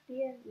speak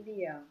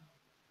clearly?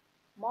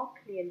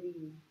 More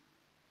clearly.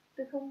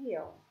 Tôi không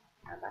hiểu.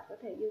 Bạn có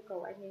thể yêu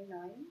cầu anh ấy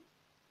nói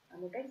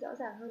một cách rõ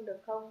ràng hơn được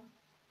không?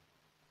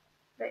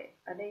 Vậy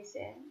ở đây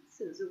sẽ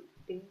sử dụng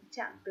tính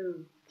trạng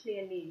từ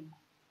clearly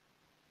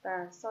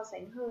và so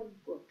sánh hơn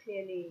của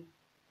clearly,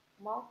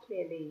 more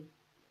clearly.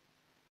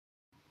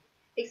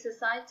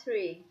 Exercise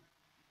 3.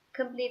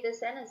 Complete the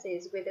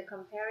sentences with the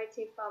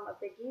comparative form of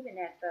the given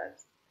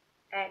adverbs.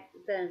 Add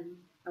them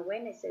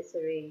when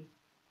necessary.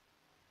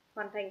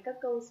 Hoàn thành các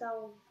câu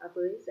sau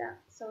với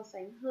dạng so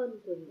sánh hơn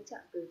của những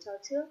trạng từ cho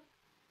trước.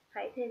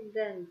 Hãy thêm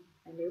then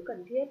nếu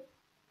cần thiết.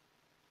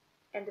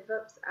 And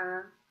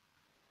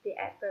the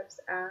adverbs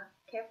are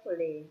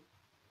carefully,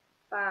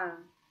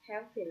 far,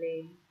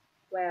 healthily,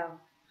 well,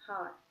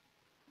 hard,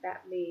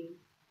 badly,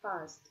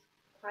 fast,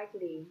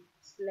 quietly,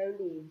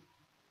 slowly.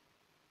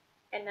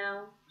 And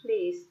now,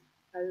 please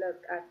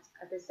look at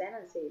the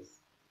sentences.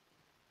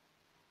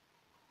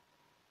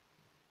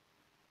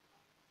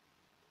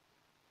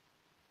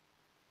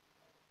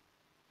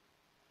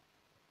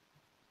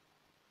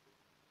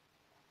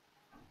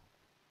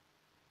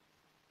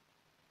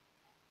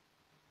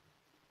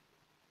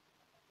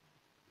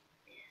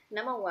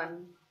 Number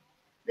 1.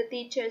 The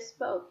teacher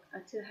spoke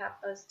to help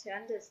us to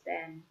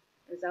understand.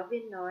 Giáo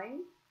viên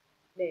nói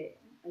để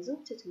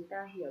giúp cho chúng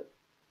ta hiểu.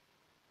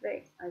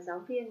 Vậy giáo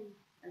viên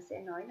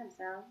sẽ nói làm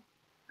sao?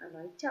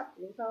 Nói chậm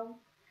đúng không?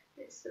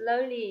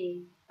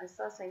 Slowly,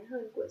 so sánh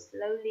hơn của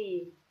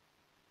slowly,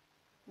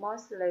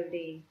 more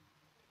slowly.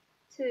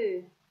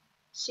 2.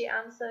 She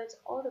answered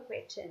all the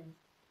questions.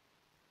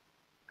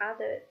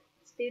 Other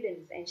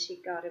students and she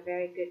got a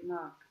very good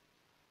mark.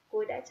 Cô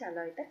ấy đã trả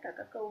lời tất cả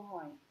các câu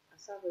hỏi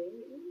so với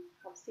những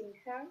học sinh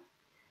khác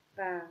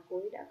và cô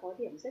ấy đã có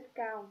điểm rất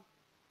cao.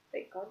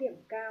 Vậy có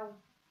điểm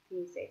cao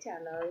thì sẽ trả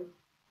lời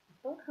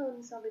tốt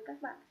hơn so với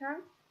các bạn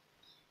khác.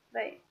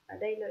 Vậy ở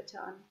đây lựa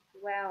chọn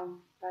well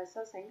và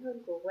so sánh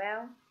hơn của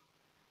well,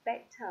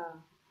 better,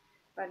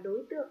 và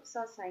đối tượng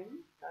so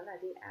sánh đó là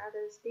the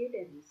other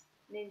students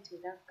nên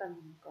chúng ta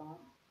cần có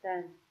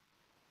than.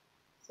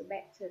 So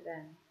better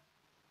than.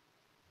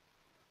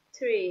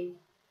 3.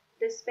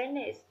 The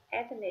Spanish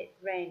athlete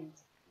ran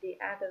the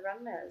other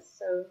runners,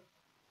 so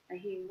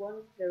he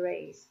won the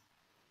race.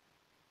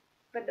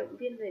 Vận động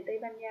viên người Tây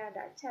Ban Nha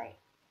đã chạy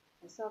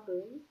so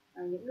với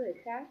những người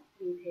khác,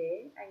 vì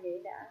thế anh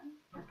ấy đã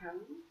thắng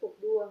cuộc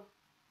đua.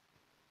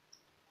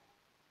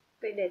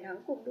 Vậy để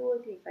thắng cuộc đua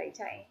thì phải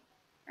chạy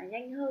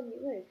nhanh hơn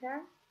những người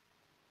khác.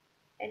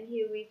 And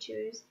here we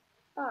choose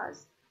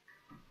fast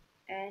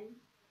and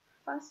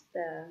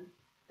faster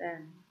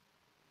than.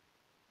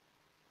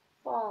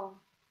 4.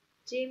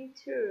 Jim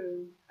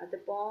threw the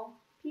ball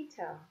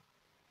Peter.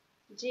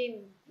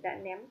 Jim đã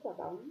ném quả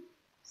bóng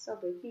so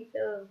với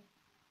Peter.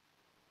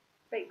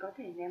 Vậy có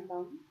thể ném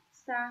bóng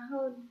xa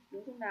hơn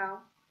đúng không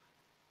nào?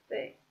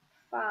 Vậy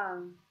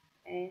far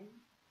and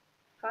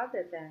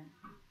farther than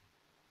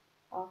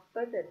or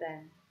further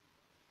than.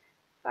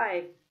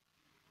 5.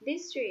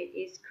 This street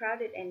is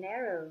crowded and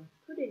narrow.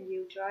 Couldn't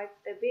you drive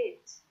a bit?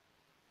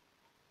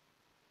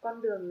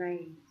 Con đường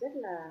này rất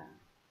là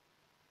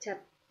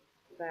chật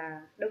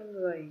và đông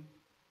người.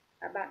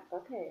 Bạn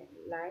có thể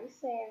lái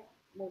xe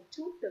một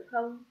chút được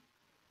không?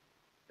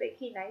 Vậy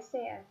khi lái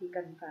xe thì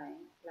cần phải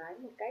lái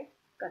một cách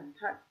cẩn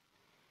thận.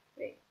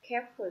 Vậy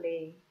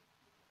carefully.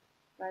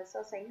 Và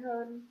so sánh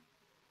hơn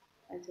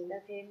chúng ta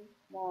thêm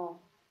more.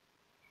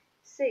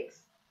 6.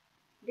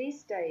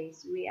 These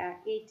days we are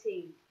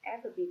eating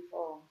ever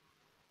before.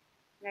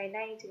 Ngày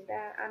nay chúng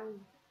ta ăn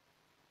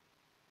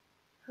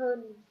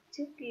hơn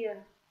trước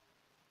kia.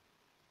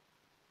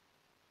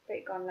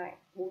 Vậy còn lại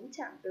 4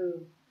 trạng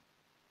từ.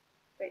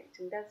 Vậy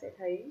chúng ta sẽ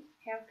thấy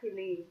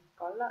healthily,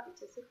 có lợi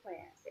cho sức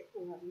khỏe, sẽ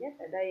phù hợp nhất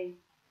ở đây.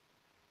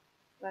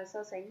 Và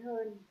so sánh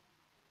hơn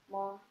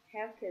more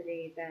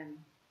healthily than.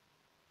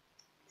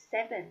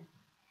 7.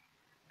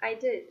 I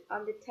did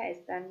on the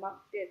test and Mark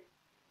did.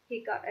 He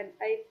got an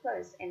A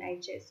plus and I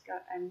just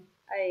got an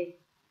A.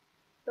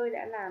 Tôi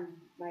đã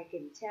làm bài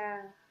kiểm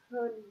tra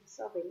hơn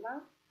so với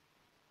Mark.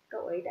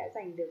 Cậu ấy đã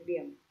giành được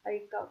điểm A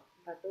cộng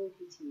và tôi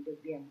thì chỉ được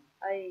điểm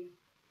A.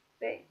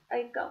 Vậy A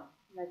cộng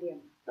là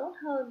điểm tốt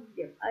hơn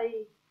điểm A.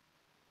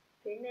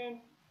 Thế nên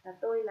là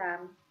tôi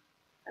làm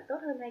là tốt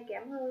hơn hay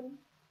kém hơn?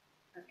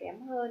 Là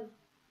kém hơn.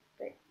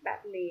 Vậy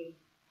badly.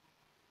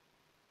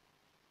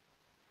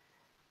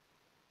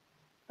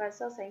 Và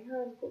so sánh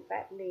hơn của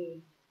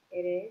badly,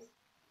 it is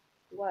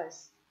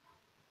worse.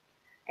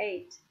 8.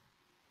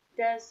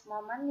 Does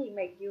more money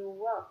make you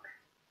work?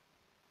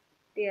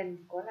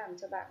 Tiền có làm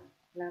cho bạn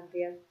làm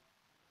việc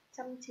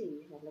chăm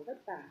chỉ hoặc là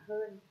vất vả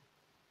hơn.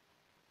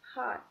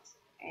 Hard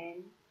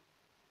and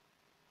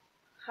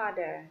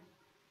harder.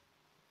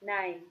 9.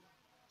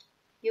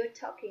 You're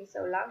talking so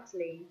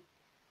loudly.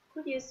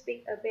 Could you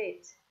speak a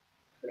bit,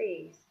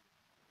 please?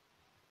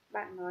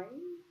 bạn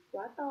nói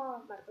quá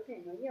to, bạn có thể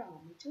nói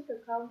nhỏ một chút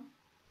được không?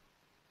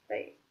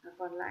 Vậy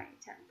còn lại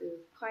trạng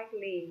từ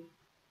quietly,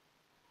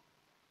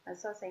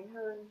 so sánh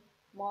hơn,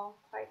 more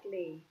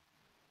quietly.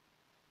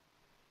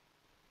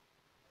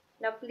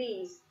 Now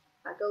please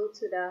go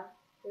to the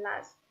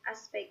last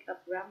aspect of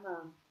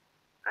grammar,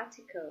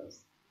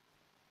 articles.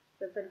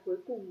 Và phần cuối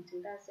cùng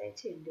chúng ta sẽ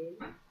chuyển đến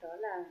đó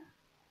là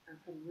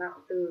phần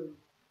mạo từ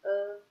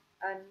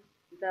an,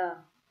 the.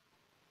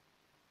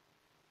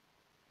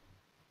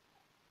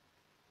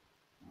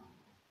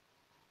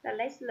 Now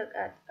let's look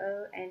at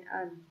and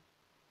an.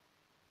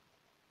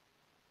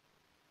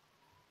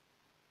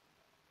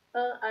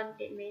 An,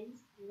 it means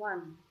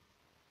one.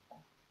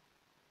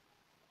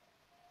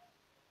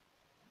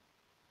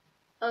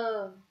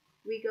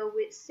 We go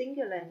with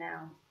singular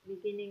noun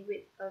beginning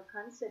with a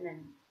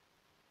consonant.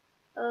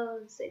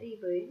 Sẽ đi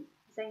với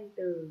danh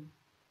từ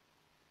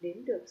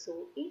đếm được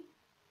số ít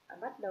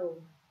bắt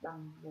đầu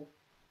bằng một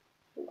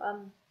phụ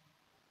âm.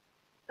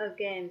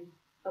 Again,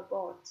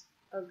 about,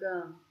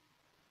 again.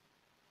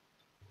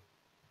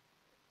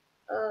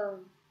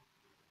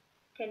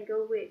 Can go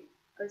with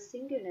a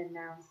singular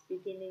noun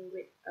beginning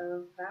with a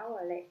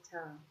vowel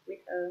letter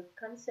with a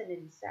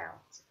consonant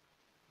sound.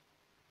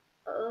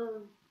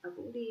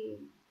 Cũng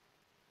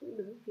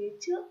đứng phía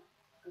trước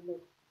một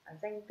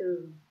danh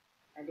từ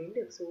đếm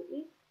được số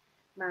ít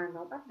mà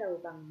nó bắt đầu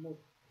bằng một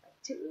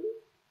chữ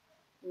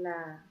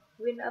là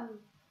nguyên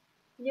âm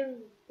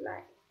nhưng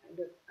lại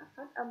được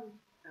phát âm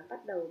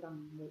bắt đầu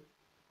bằng một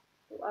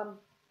phụ âm.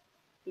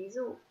 Ví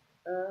dụ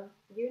a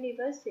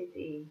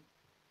university,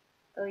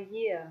 a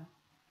year,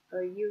 a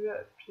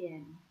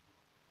European.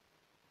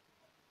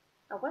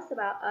 What's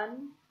about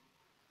an?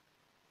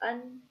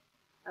 An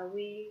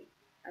we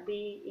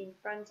be in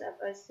front of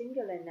a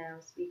singular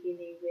noun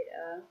beginning with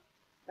a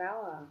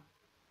vowel.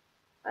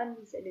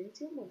 An sẽ đứng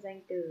trước một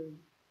danh từ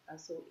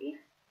số ít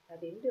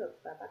đếm được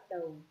và bắt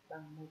đầu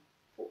bằng một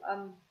phụ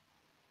âm.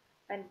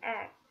 An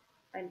act,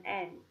 an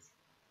ant.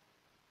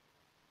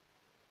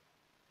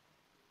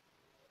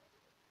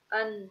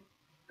 An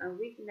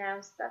with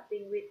noun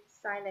starting with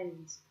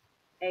silent,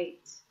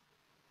 eight.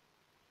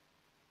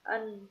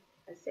 An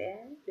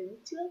sẽ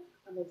đứng trước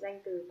một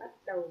danh từ bắt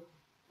đầu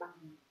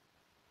bằng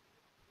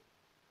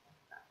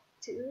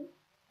chữ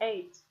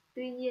eight.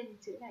 Tuy nhiên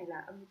chữ này là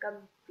âm câm.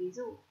 Ví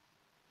dụ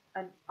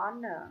an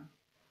honor,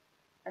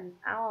 an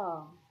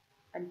hour,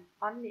 an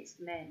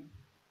honest man.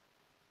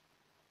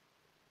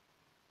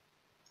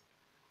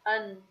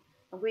 An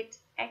with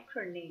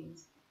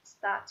acronyms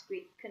start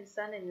with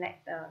consonant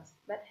letters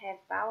but have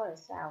vowel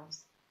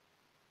sounds.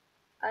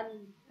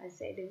 An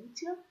sẽ đứng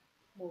trước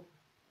một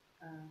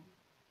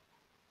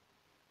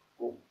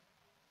cụm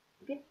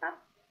viết tắt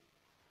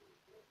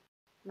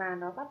mà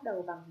nó bắt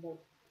đầu bằng một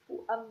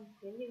phụ âm,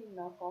 thế nhưng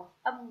nó có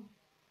âm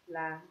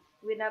là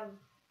nguyên âm.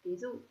 Ví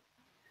dụ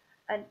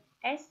an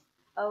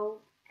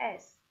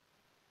SOS,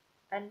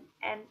 an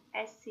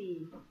NSC,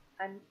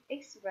 an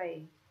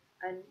X-ray,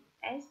 an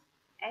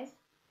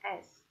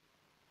SSS.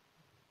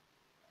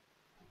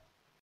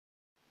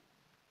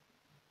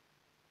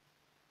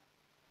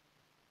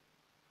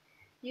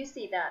 You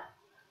see that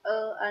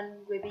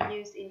an will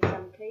be used in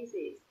some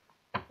cases.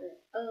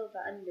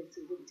 Và an được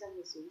sử dụng trong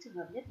một số trường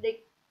hợp nhất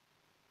định.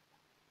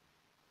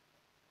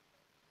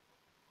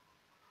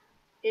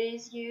 It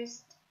is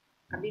used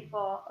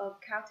before a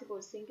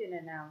countable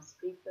singular nouns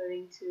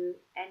referring to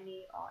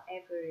any or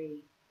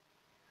every.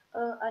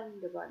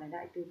 An được gọi là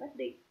đại từ bất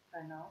định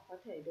và nó có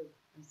thể được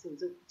sử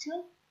dụng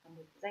trước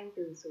một danh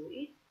từ số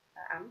ít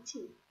ám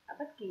chỉ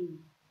bất kỳ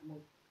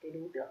một cái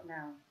đối tượng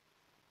nào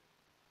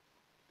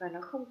và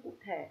nó không cụ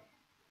thể.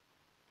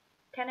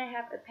 Can I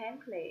have a pen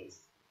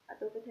please?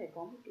 Tôi có thể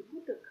có một cái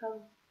bút được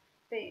không?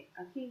 Vậy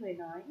khi người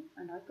nói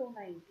câu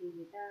này thì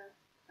người ta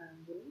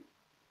muốn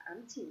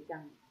ám chỉ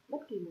rằng bất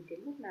kỳ một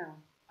cái bút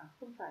nào,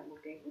 không phải một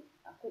cái bút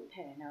cụ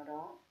thể nào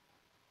đó.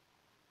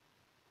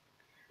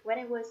 When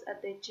I was at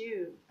the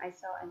zoo, I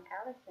saw an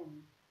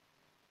elephant.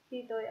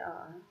 Khi tôi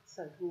ở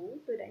sở thú,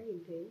 tôi đã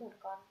nhìn thấy một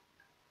con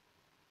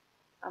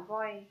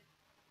voi.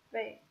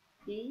 Vậy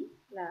ý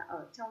là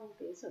ở trong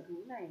cái sở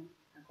thú này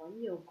có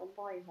nhiều con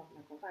voi hoặc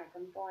là có vài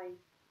con voi,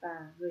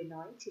 và người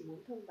nói chỉ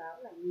muốn thông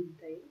báo là nhìn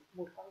thấy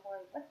một con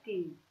voi bất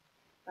kỳ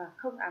và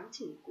không ám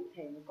chỉ cụ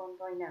thể một con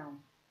voi nào.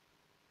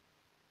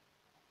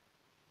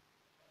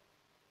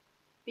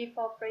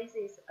 Before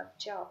phrases of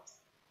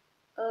jobs,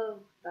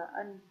 và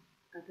an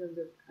thường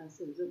được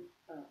sử dụng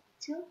ở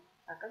trước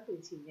các từ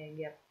chỉ nghề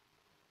nghiệp.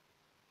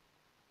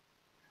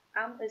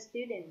 I'm a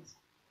student.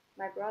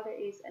 My brother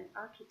is an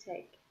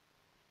architect.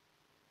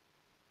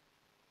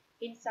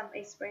 In some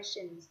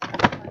expressions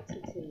of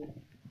quantity,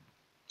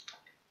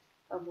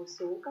 ở một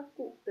số các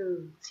cụm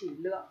từ chỉ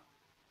lượng.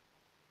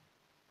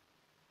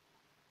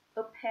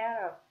 A pair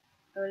of,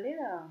 a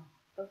little,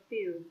 a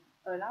few,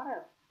 a lot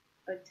of,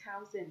 a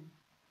thousand.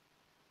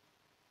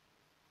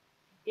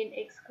 In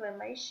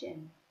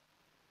exclamation,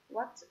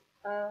 what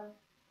a,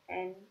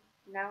 and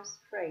noun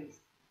phrase.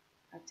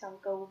 Trong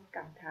câu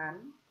cảm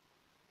thán,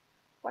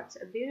 what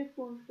a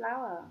beautiful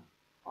flower,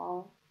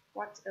 or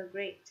What a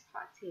great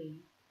party.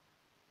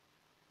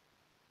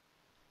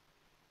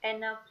 And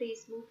now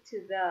please move to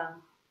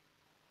the.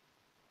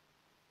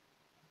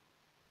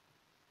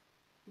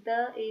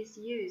 The is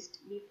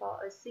used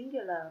before a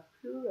singular,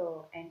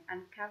 plural, and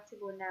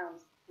uncountable noun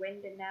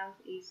when the noun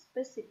is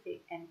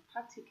specific and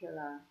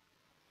particular.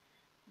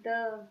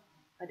 The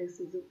được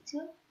sử dụng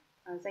trước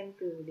danh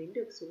từ đếm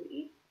được số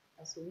ít,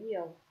 số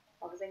nhiều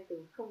hoặc danh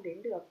từ không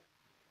đếm được.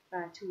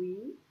 Và chú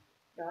ý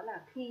đó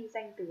là khi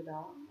danh từ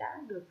đó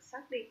đã được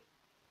xác định.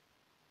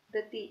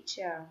 The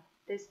teacher,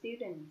 the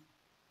student,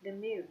 the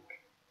milk.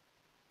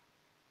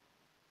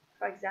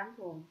 For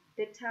example,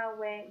 the town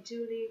where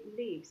Julie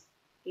lives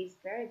is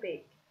very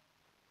big.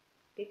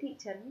 Cái thị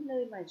trấn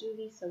nơi mà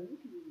Julie sống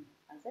thì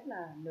rất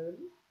là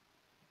lớn.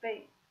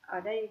 Vậy ở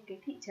đây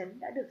cái thị trấn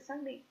đã được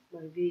xác định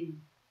bởi vì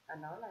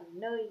nó là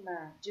nơi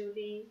mà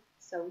Julie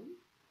sống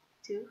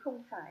chứ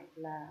không phải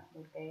là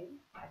một cái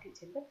thị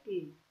trấn bất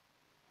kỳ.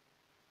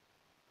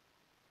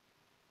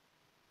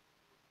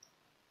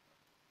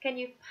 Can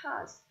you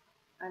pass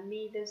me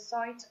the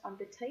salt on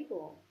the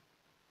table?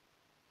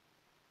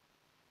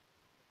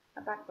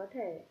 Bạn có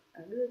thể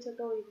đưa cho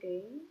tôi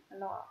cái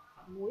lọ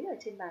muối ở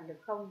trên bàn được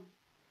không?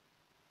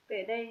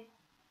 Về đây,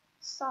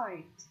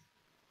 salt,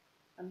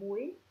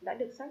 muối đã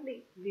được xác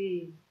định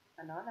vì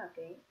nó là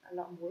cái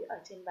lọ muối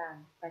ở trên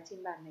bàn và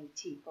trên bàn này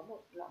chỉ có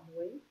một lọ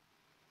muối.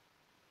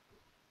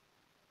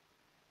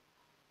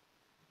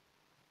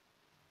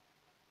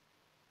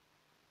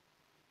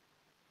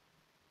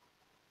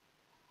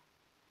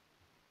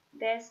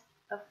 There's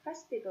a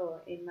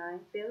festival in my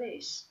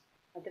village.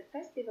 The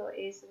festival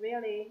is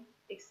really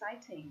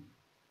exciting.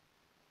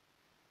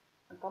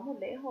 Có một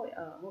lễ hội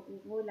ở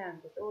ngôi làng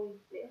của tôi.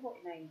 Lễ hội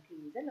này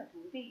thì rất là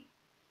thú vị.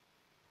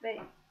 Vậy,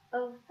 a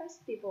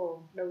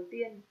festival đầu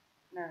tiên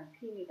là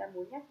khi người ta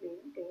muốn nhắc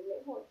đến cái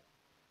lễ hội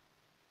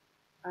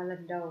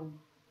lần đầu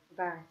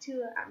và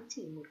chưa ám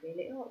chỉ một cái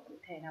lễ hội cụ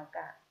thể nào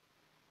cả.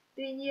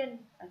 Tuy nhiên,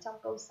 trong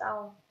câu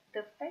sau,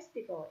 the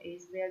festival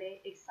is really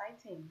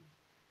exciting.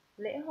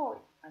 Lễ hội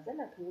rất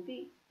là thú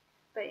vị.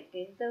 Vậy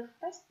cái the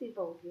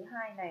festival thứ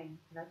hai này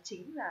nó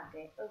chính là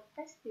cái a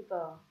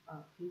festival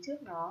ở phía trước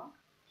nó.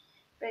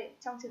 Vậy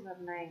trong trường hợp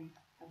này,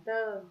 the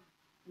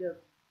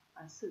được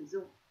sử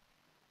dụng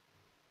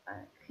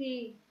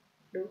khi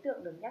đối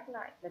tượng được nhắc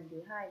lại lần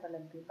thứ hai và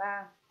lần thứ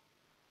ba.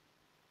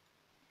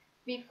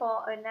 Before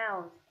a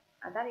noun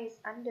that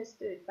is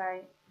understood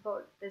by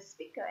both the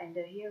speaker and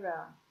the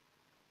hearer.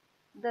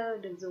 The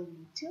được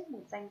dùng trước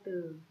một danh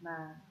từ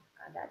mà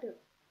đã được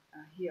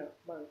hiểu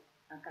bởi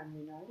cả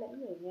người nói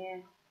lẫn người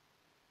nghe.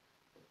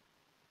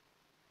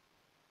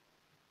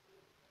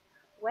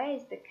 Where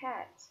is the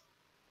cat?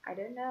 I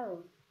don't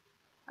know.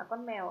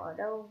 Con mèo ở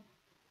đâu?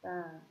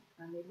 Và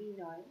người B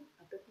nói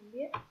tôi không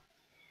biết.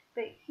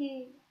 Vậy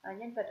khi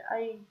nhân vật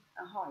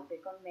A hỏi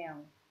về con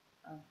mèo,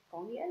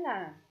 có nghĩa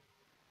là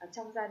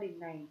trong gia đình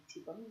này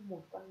chỉ có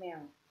một con mèo,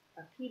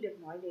 và khi được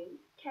nói đến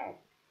cat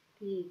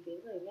thì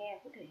cái người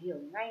nghe có thể hiểu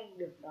ngay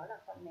được đó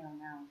là con mèo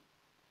nào.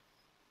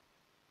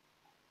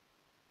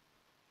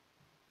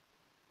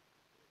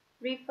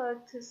 Refer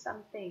to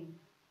something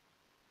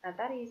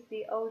that is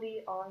the only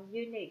or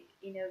unique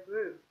in a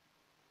group.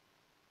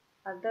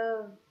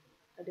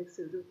 The được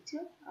sử dụng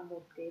trước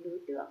một cái đối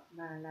tượng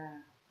mà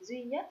là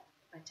duy nhất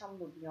ở trong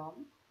một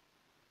nhóm.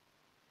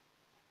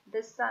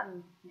 The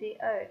sun, the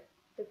earth,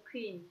 the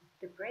queen,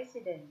 the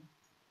president.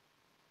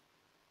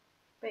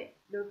 Vậy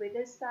đối với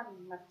the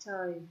sun, mặt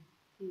trời,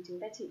 thì chúng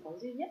ta chỉ có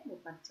duy nhất một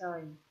mặt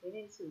trời, thế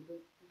nên sử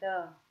dụng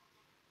the.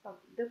 Hoặc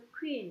the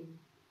queen,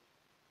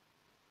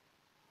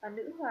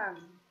 nữ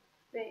hoàng.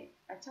 Vậy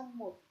trong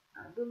một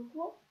vương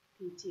quốc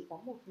thì chỉ có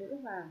một nữ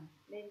hoàng,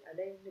 nên ở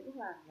đây nữ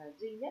hoàng là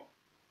duy nhất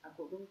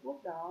của vương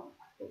quốc đó,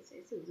 vậy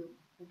sẽ sử dụng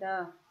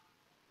the.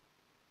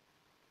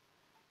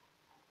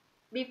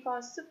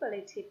 Before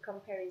superlative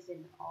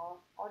comparison or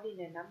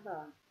ordinal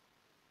number,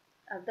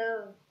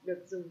 the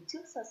được dùng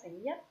trước so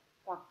sánh nhất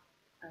hoặc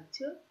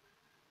trước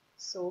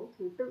số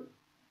thứ tự.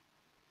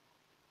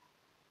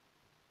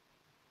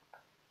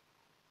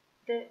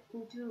 The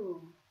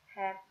Urdu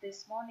have the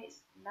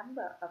smallest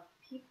number of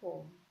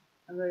people.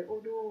 Người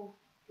Urdu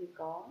thì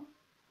có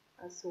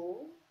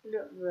số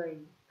lượng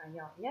người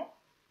nhỏ nhất.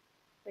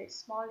 Vậy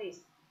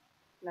smallest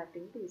là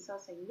tính từ so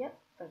sánh nhất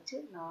và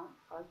trước nó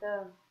có the.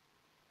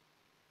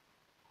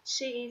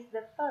 She is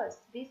the first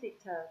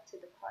visitor to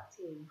the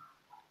party.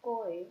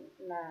 Cô ấy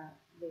là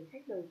người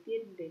khách đầu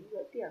tiên đến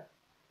bữa tiệc.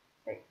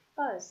 Vậy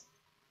first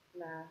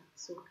là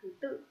số thứ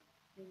tự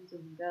nên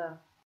dùng the.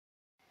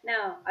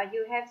 Now,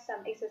 you have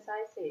some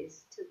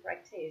exercises to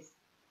practice.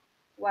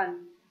 1.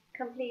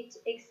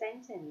 Complete a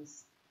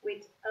sentence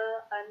with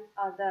a, an,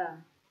 or the.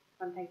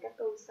 Hoàn thành các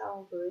câu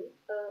sau với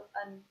a,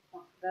 an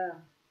hoặc the.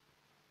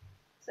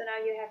 So now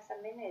you have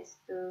some minutes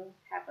to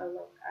have a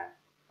look at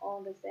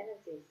all the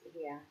sentences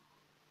here.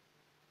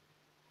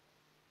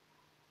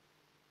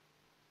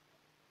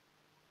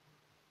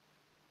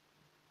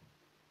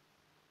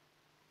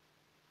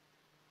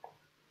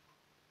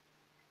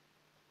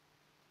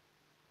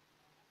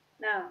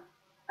 Now,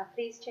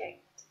 please check.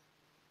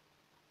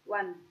 1.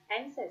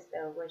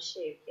 Ancestor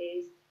worship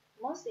is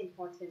most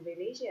important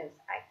religious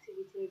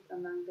activity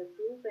among the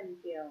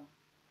Vân.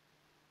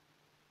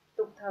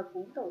 Tục thờ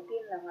cúng tổ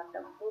tiên là hoạt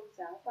động tôn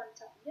giáo quan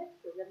trọng nhất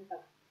của dân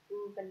tộc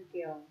Vân.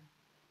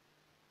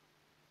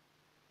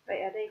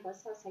 Vậy ở đây có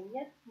so sánh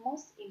nhất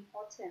most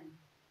important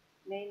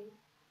nên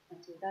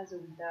chúng ta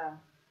dùng the.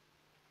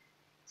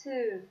 2.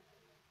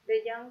 The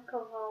young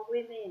cohort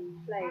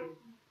women play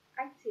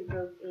active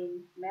role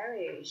in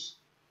marriage.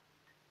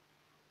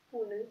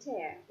 Phụ nữ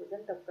trẻ của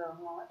dân tộc Cờ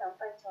Hó đóng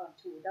vai trò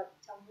chủ động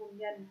trong hôn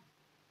nhân.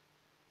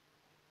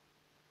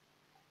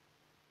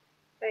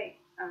 Vậy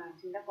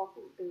chúng ta có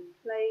cụm từ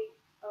play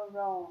a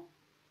role,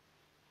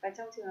 và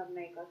trong trường hợp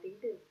này có tính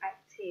từ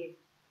active,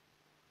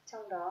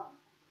 trong đó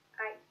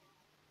act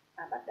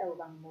bắt đầu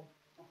bằng một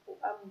phụ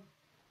âm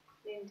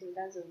nên chúng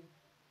ta dùng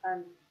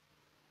an.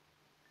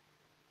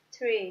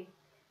 3.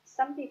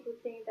 Some people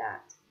think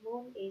that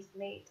moon is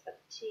made of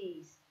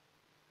cheese.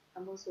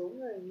 Một số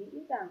người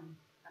nghĩ rằng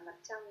mặt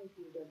trăng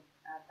thì được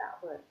tạo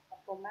bởi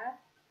phô mát.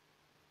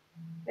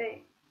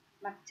 Vậy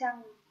mặt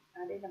trăng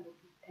đây là một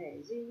thực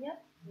thể duy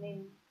nhất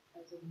nên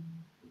dùng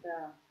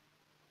the.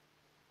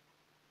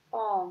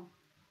 4.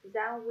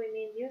 Giáo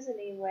women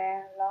usually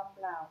wear long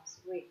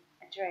blouse with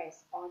a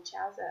dress or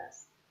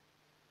trousers.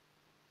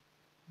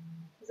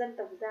 Dân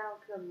tộc Dao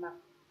thường mặc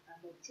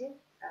một chiếc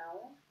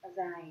áo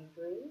dài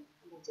với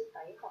một chiếc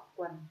váy hoặc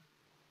quần.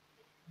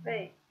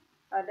 Vậy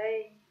ở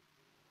đây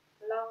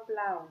long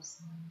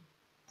blouse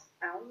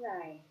áo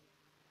dài,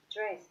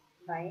 dress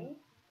váy,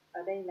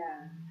 ở đây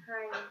là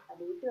hai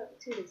đối tượng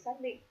chưa được xác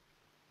định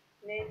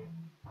nên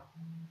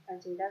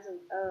chúng ta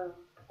dùng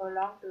a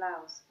long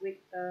blouse with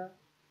a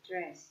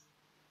dress.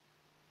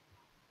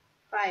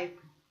 5.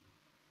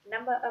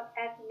 Number of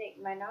ethnic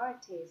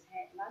minorities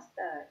had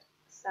mastered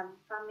some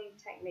farming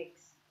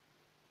techniques.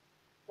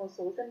 Một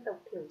số dân tộc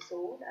thiểu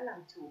số đã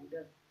làm chủ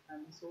được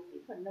một số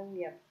kỹ thuật nông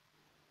nghiệp.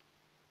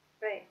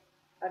 Vậy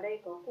ở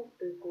đây có cụm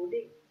từ cố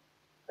định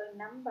a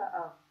number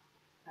of,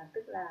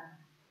 tức là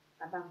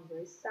bằng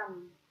với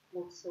some,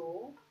 một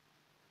số.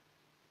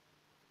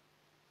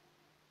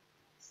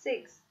 6.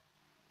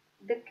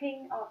 The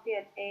king of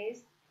Viet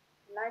is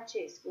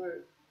largest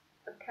group,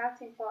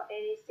 accounting for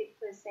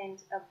 86%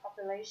 of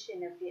population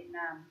of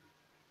Vietnam.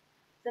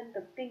 Dân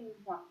tộc Kinh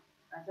hoặc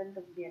dân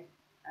tộc Việt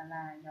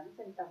là nhóm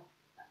dân tộc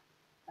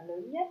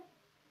lớn nhất,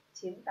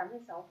 chiếm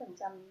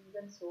 86%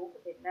 dân số của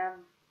Việt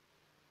Nam.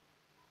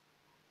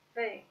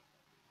 Vậy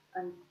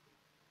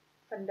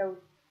phần đầu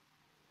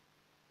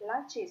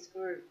largest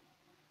group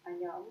là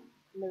nhóm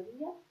lớn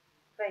nhất.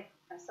 Vậy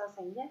so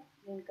sánh nhất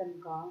nên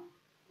cần có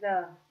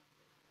the.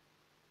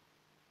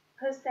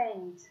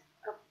 Percent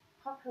of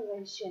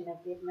population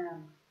of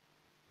Vietnam,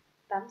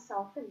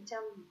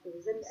 86% của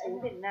dân số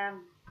Việt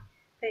Nam.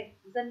 Vậy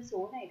dân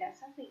số này đã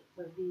xác định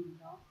bởi vì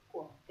nó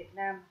của Việt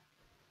Nam.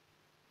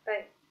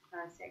 Vậy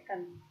sẽ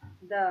cần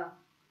the.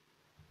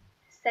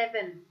 7.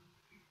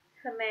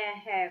 Khmer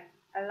have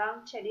a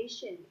long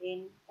tradition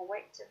in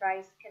wet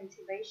rice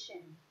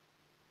cultivation.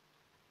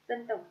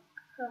 Dân tộc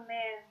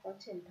Khmer có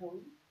truyền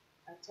thống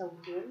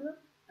trồng lúa nước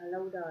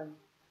lâu đời.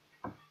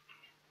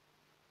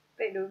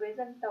 Vậy đối với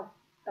dân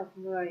tộc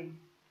người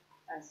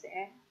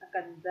sẽ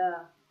cần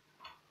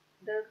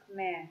the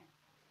Khmer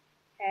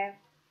have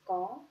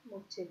có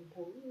một truyền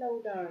thống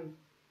lâu đời.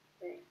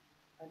 Vậy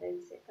ở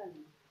đây sẽ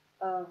cần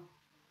a.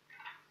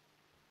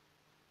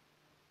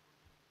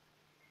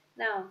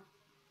 Now,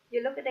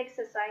 you look at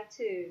exercise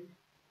 2.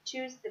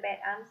 Choose the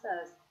best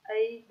answers A,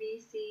 B,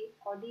 C,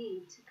 or D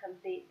to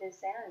complete the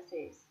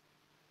sentences.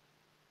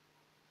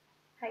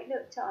 Hãy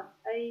lựa chọn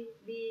A,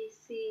 B,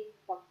 C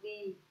hoặc D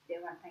để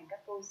hoàn thành các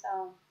câu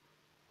sau.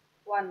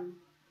 1.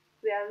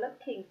 We are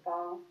looking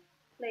for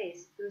place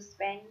to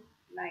spend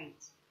night.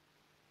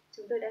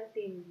 Chúng tôi đang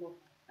tìm một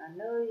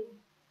nơi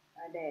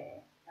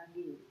để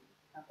nghỉ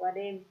qua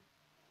đêm.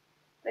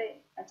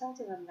 Vậy trong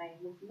trường hợp này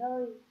một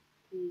nơi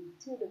thì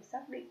chưa được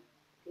xác định,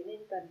 thế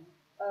nên cần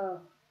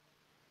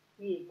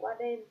nghỉ qua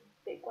đêm.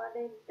 Vậy qua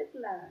đêm tức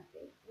là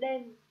cái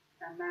đêm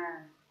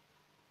mà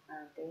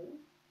cái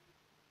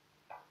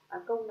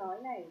câu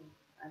nói này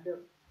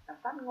được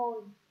phát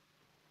ngôn.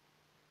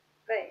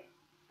 Vậy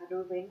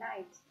đối với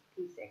night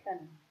thì sẽ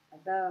cần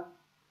the.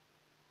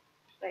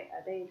 Vậy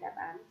ở đây đáp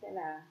án sẽ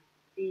là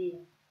D.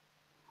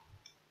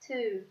 2.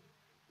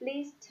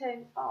 Please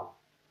turn off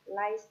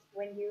lights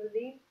when you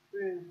leave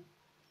room.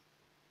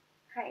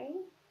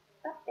 Hãy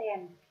tắt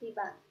đèn khi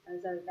bạn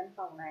rời căn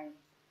phòng này.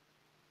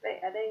 Vậy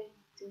ở đây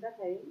chúng ta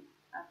thấy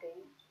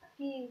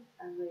khi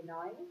người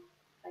nói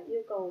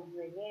yêu cầu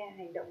người nghe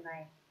hành động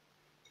này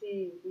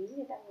thì ý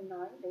người ta muốn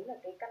nói đấy là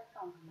cái căn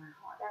phòng mà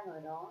họ đang ở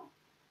đó,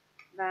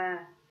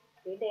 và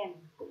cái đèn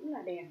cũng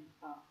là đèn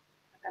ở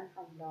căn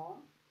phòng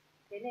đó.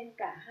 Thế nên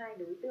cả hai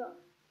đối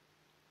tượng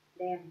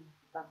đèn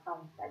và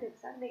phòng đã được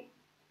xác định.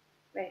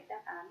 Vậy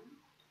đáp án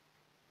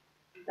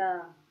the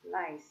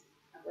lights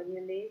when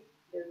you leave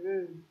the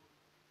room.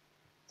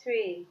 3.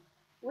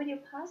 Would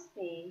you pass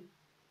me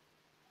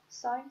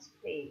salt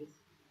please?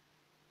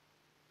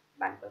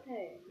 Bạn có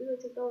thể đưa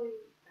cho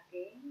tôi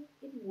cái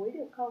ít muối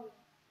được không?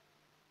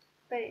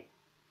 Vậy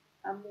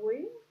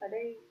muối ở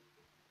đây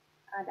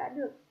đã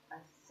được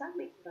xác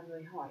định, và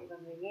người hỏi và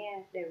người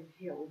nghe đều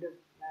hiểu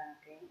được là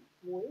cái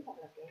muối hoặc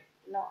là cái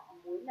lọ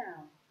muối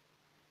nào.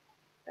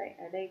 Vậy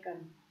ở đây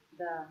cần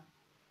the.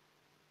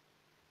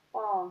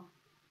 Or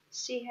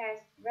she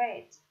has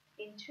read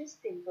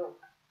interesting book.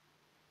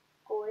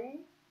 Cô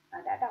ấy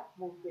đã đọc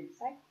một quyển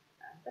sách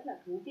rất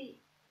là thú vị.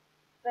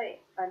 Vậy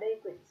ở đây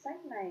quyển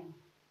sách này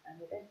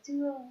người ta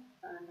chưa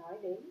nói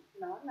đến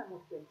nó là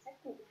một quyển sách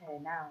cụ thể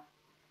nào,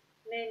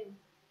 nên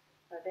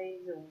ở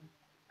đây dùng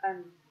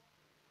an.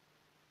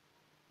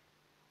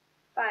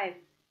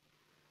 5.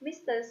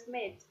 Mr.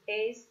 Smith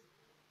is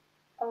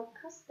a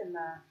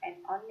customer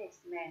and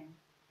honest man.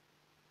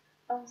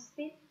 Ông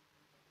Smith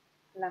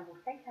là một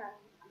khách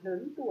hàng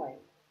lớn tuổi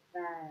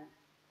và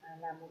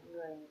là một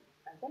người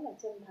rất là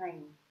chân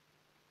thành.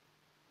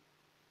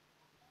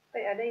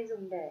 Vậy ở đây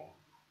dùng để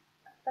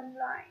phân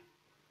loại,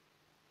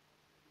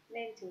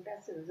 nên chúng ta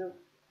sử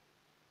dụng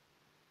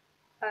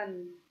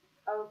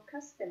a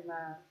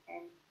customer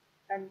and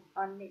an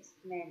honest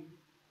man.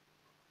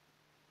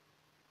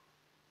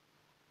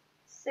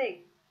 6.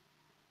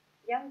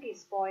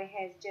 Youngest boy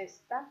has just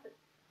started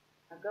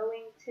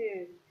going to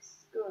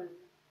school.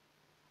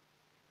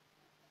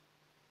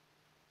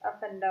 Ở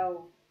phần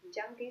đầu,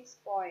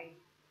 youngest boy,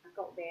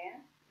 cậu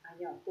bé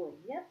nhỏ tuổi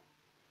nhất.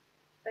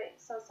 Vậy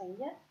so sánh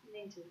nhất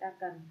nên chúng ta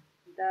cần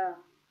the,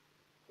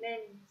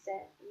 nên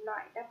sẽ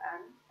loại đáp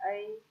án A,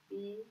 B,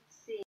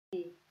 C.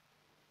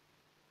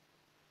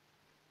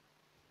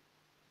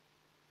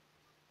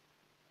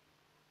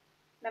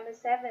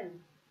 Number 7.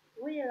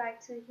 Would you like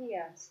to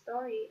hear a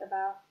story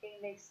about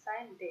English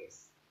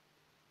scientists?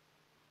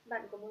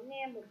 Bạn có muốn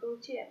nghe một câu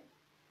chuyện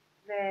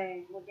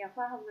về một nhà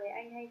khoa học người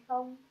Anh hay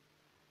không?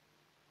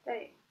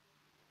 Vậy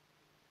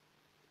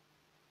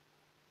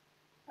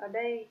ở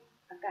đây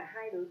cả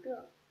hai đối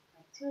tượng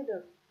chưa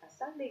được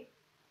xác định,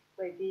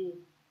 bởi vì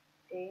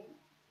cái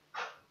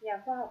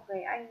nhà khoa học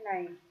người Anh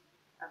này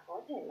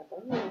có thể là có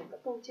nhiều các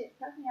câu chuyện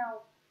khác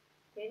nhau.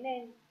 Thế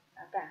nên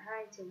cả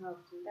hai trường hợp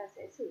chúng ta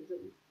sẽ sử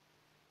dụng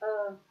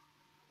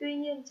tuy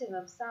nhiên trường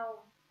hợp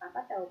sau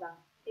bắt đầu bằng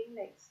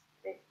English,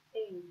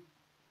 in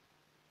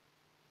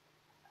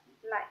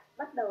lại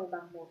bắt đầu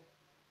bằng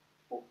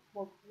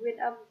một nguyên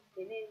âm,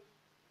 thế nên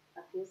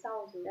phía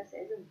sau chúng ta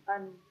sẽ dùng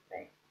an.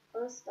 Vậy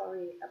a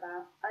story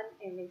about an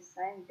English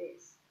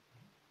scientist.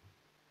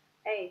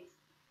 8.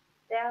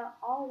 There'll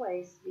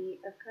always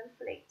be a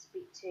conflict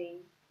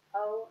between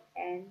old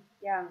and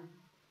young.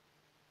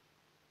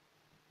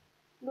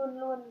 Luôn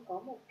luôn có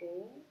một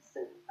cái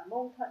sự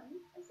mâu thuẫn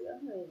giữa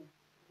người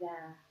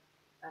già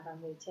và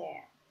người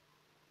trẻ.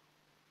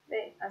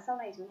 Vậy sau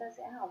này chúng ta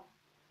sẽ học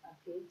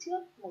phía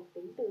trước một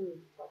tính từ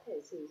có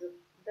thể sử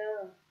dụng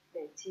the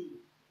để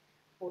chỉ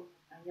một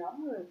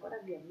nhóm người có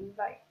đặc điểm như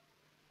vậy.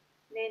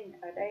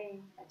 Nên ở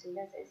đây chúng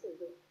ta sẽ sử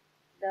dụng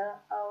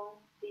the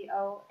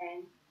old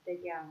and the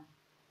young,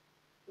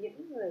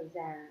 những người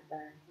già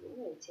và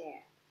những người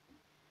trẻ.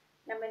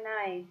 Number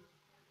 9.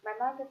 My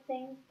mother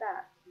thinks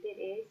that it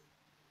is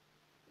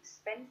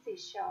expensive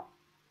shop.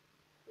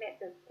 Mẹ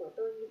của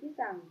tôi nghĩ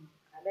rằng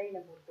đây là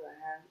một cửa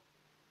hàng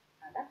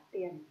đắt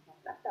tiền hoặc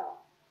đắt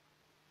đỏ.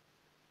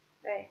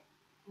 Đây,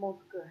 một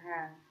cửa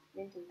hàng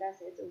nên chúng ta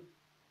sẽ dùng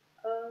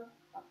a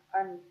hoặc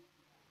an.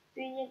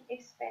 Tuy nhiên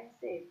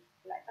expensive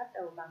lại bắt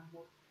đầu bằng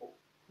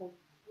một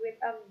nguyên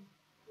âm,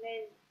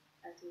 nên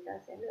chúng ta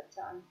sẽ lựa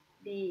chọn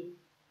D.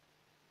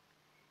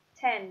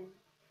 10.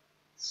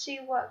 She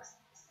works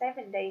 7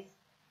 days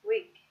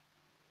week.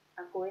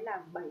 Cô ấy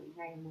làm 7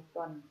 ngày một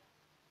tuần.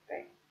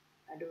 Vậy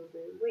đối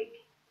với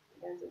week chúng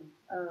ta dùng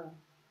a.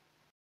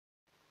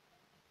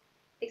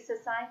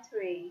 Exercise 3.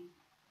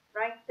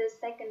 Write the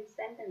second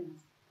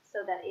sentence so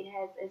that it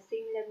has a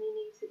similar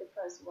meaning to the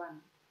first one.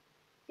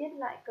 Viết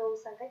lại câu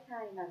sang cách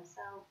 2 làm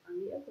sao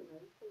nghĩa của nó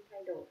không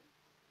thay đổi.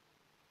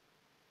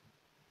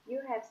 You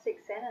have 6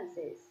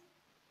 sentences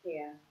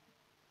here.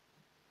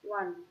 1.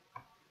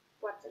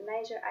 What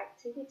leisure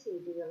activity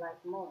do you like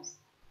most?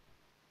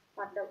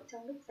 Hoạt động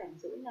trong lúc rảnh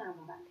rỗi nào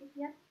mà bạn thích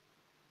nhất?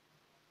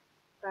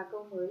 Và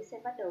câu mới sẽ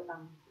bắt đầu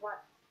bằng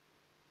what,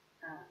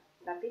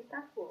 là viết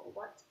tắt của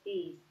what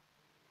is.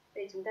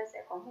 Vậy chúng ta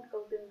sẽ có một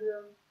câu tương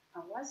đương.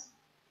 What's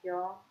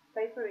your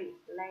favorite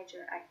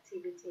leisure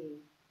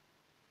activity?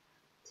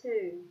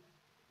 2.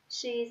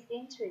 She is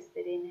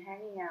interested in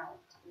hanging out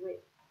with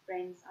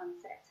friends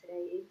on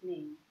Saturday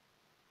evening.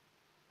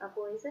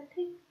 Cô ấy rất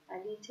thích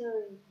đi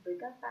chơi với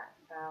các bạn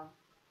vào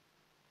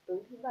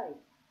tối thứ Bảy.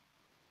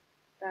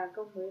 Và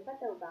câu mới bắt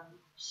đầu bằng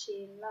she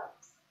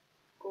loves.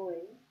 Cô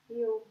ấy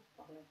yêu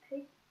hoặc là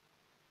thích.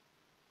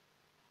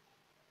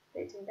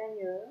 Để chúng ta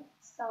nhớ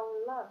sau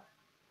love,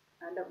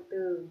 động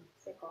từ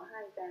sẽ có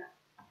hai dạng.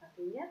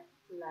 Thứ nhất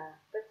là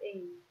verb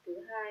in, thứ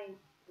hai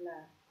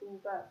là to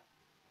verb.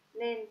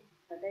 Nên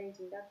ở đây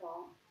chúng ta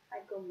có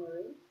hai câu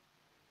mới.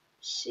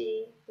 She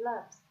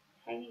loves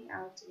hanging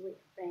out with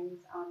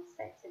friends on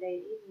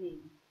Saturday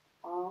evening,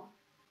 or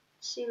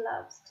she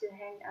loves to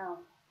hang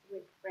out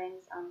with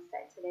friends on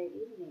Saturday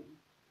evening.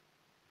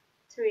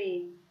 3.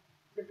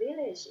 The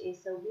village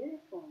is so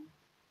beautiful.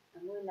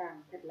 ngôi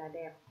làng thật là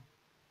đẹp.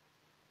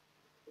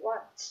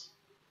 What?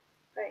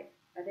 Vậy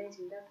ở đây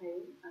chúng ta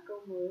thấy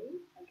câu mới,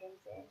 các em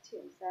sẽ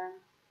chuyển sang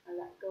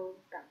loại câu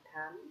cảm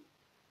thán.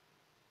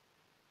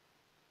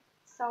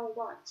 Sau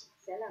what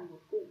sẽ là một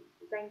cụm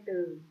danh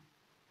từ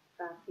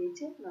và phía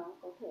trước nó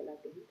có thể là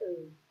tính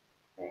từ.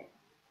 Vậy,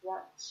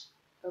 what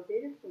a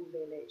beautiful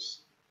village.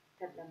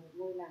 Thật là một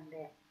ngôi làng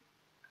đẹp.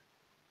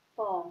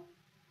 4.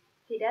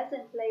 He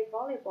doesn't play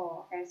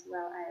volleyball as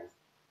well as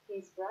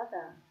his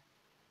brother.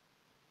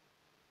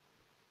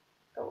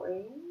 Cậu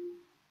ấy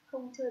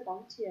không chơi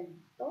bóng chuyền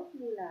tốt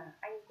như là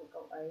anh của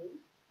cậu ấy.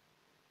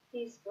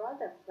 His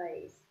brother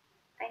plays.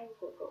 Anh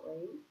của cậu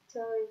ấy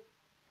chơi.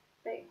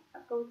 Vậy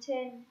ở câu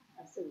trên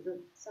sử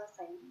dụng so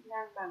sánh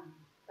ngang bằng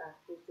và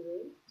phía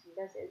dưới chúng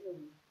ta sẽ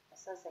dùng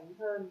so sánh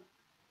hơn.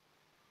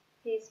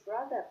 His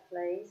brother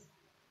plays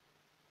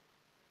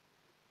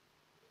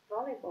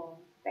volleyball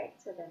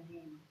better than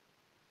him.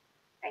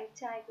 Anh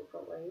trai của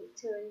cậu ấy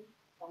chơi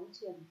bóng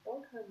chuyền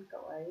tốt hơn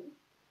cậu ấy.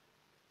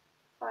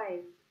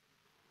 5.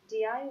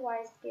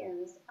 DIY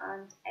skills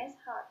aren't as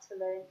hard to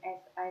learn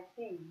as I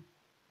think.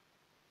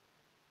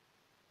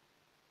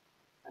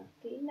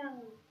 Kỹ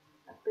năng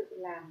tự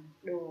làm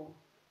đồ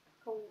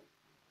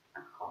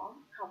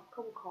học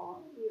không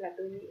khó như là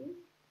tôi nghĩ.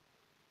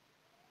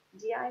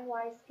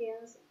 DIY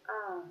skills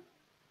are.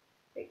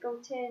 Vậy câu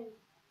trên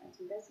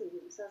chúng ta sử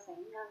dụng so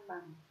sánh ngang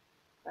bằng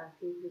và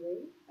phía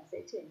dưới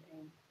sẽ chuyển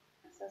thành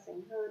so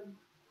sánh hơn.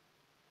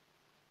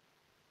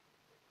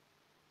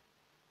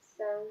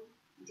 So,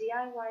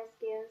 DIY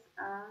skills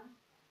are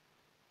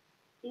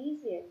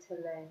easier to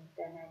learn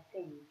than I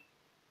think.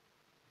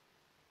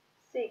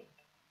 6.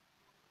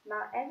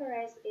 Mount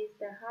Everest is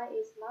the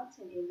highest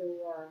mountain in the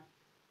world.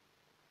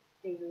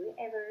 Đỉnh núi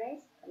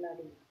Everest là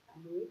đỉnh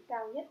núi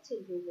cao nhất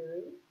trên thế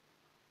giới.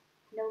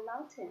 No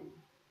mountain,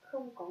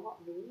 không có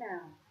ngọn núi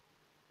nào.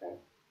 Vậy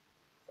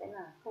sẽ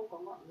là không có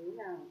ngọn núi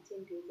nào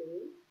trên thế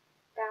giới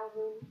cao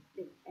hơn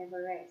đỉnh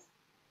Everest.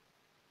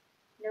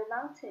 No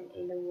mountain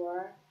in the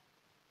world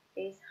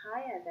is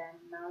higher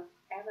than Mount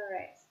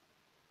Everest.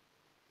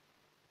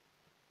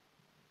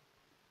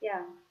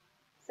 Yeah,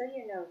 so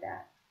you know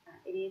that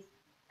it is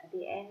at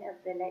the end of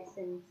the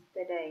lessons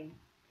today.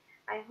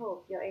 I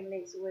hope your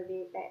English will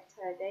be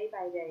better day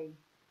by day.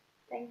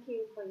 Thank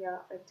you for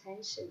your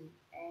attention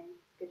and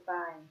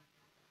goodbye.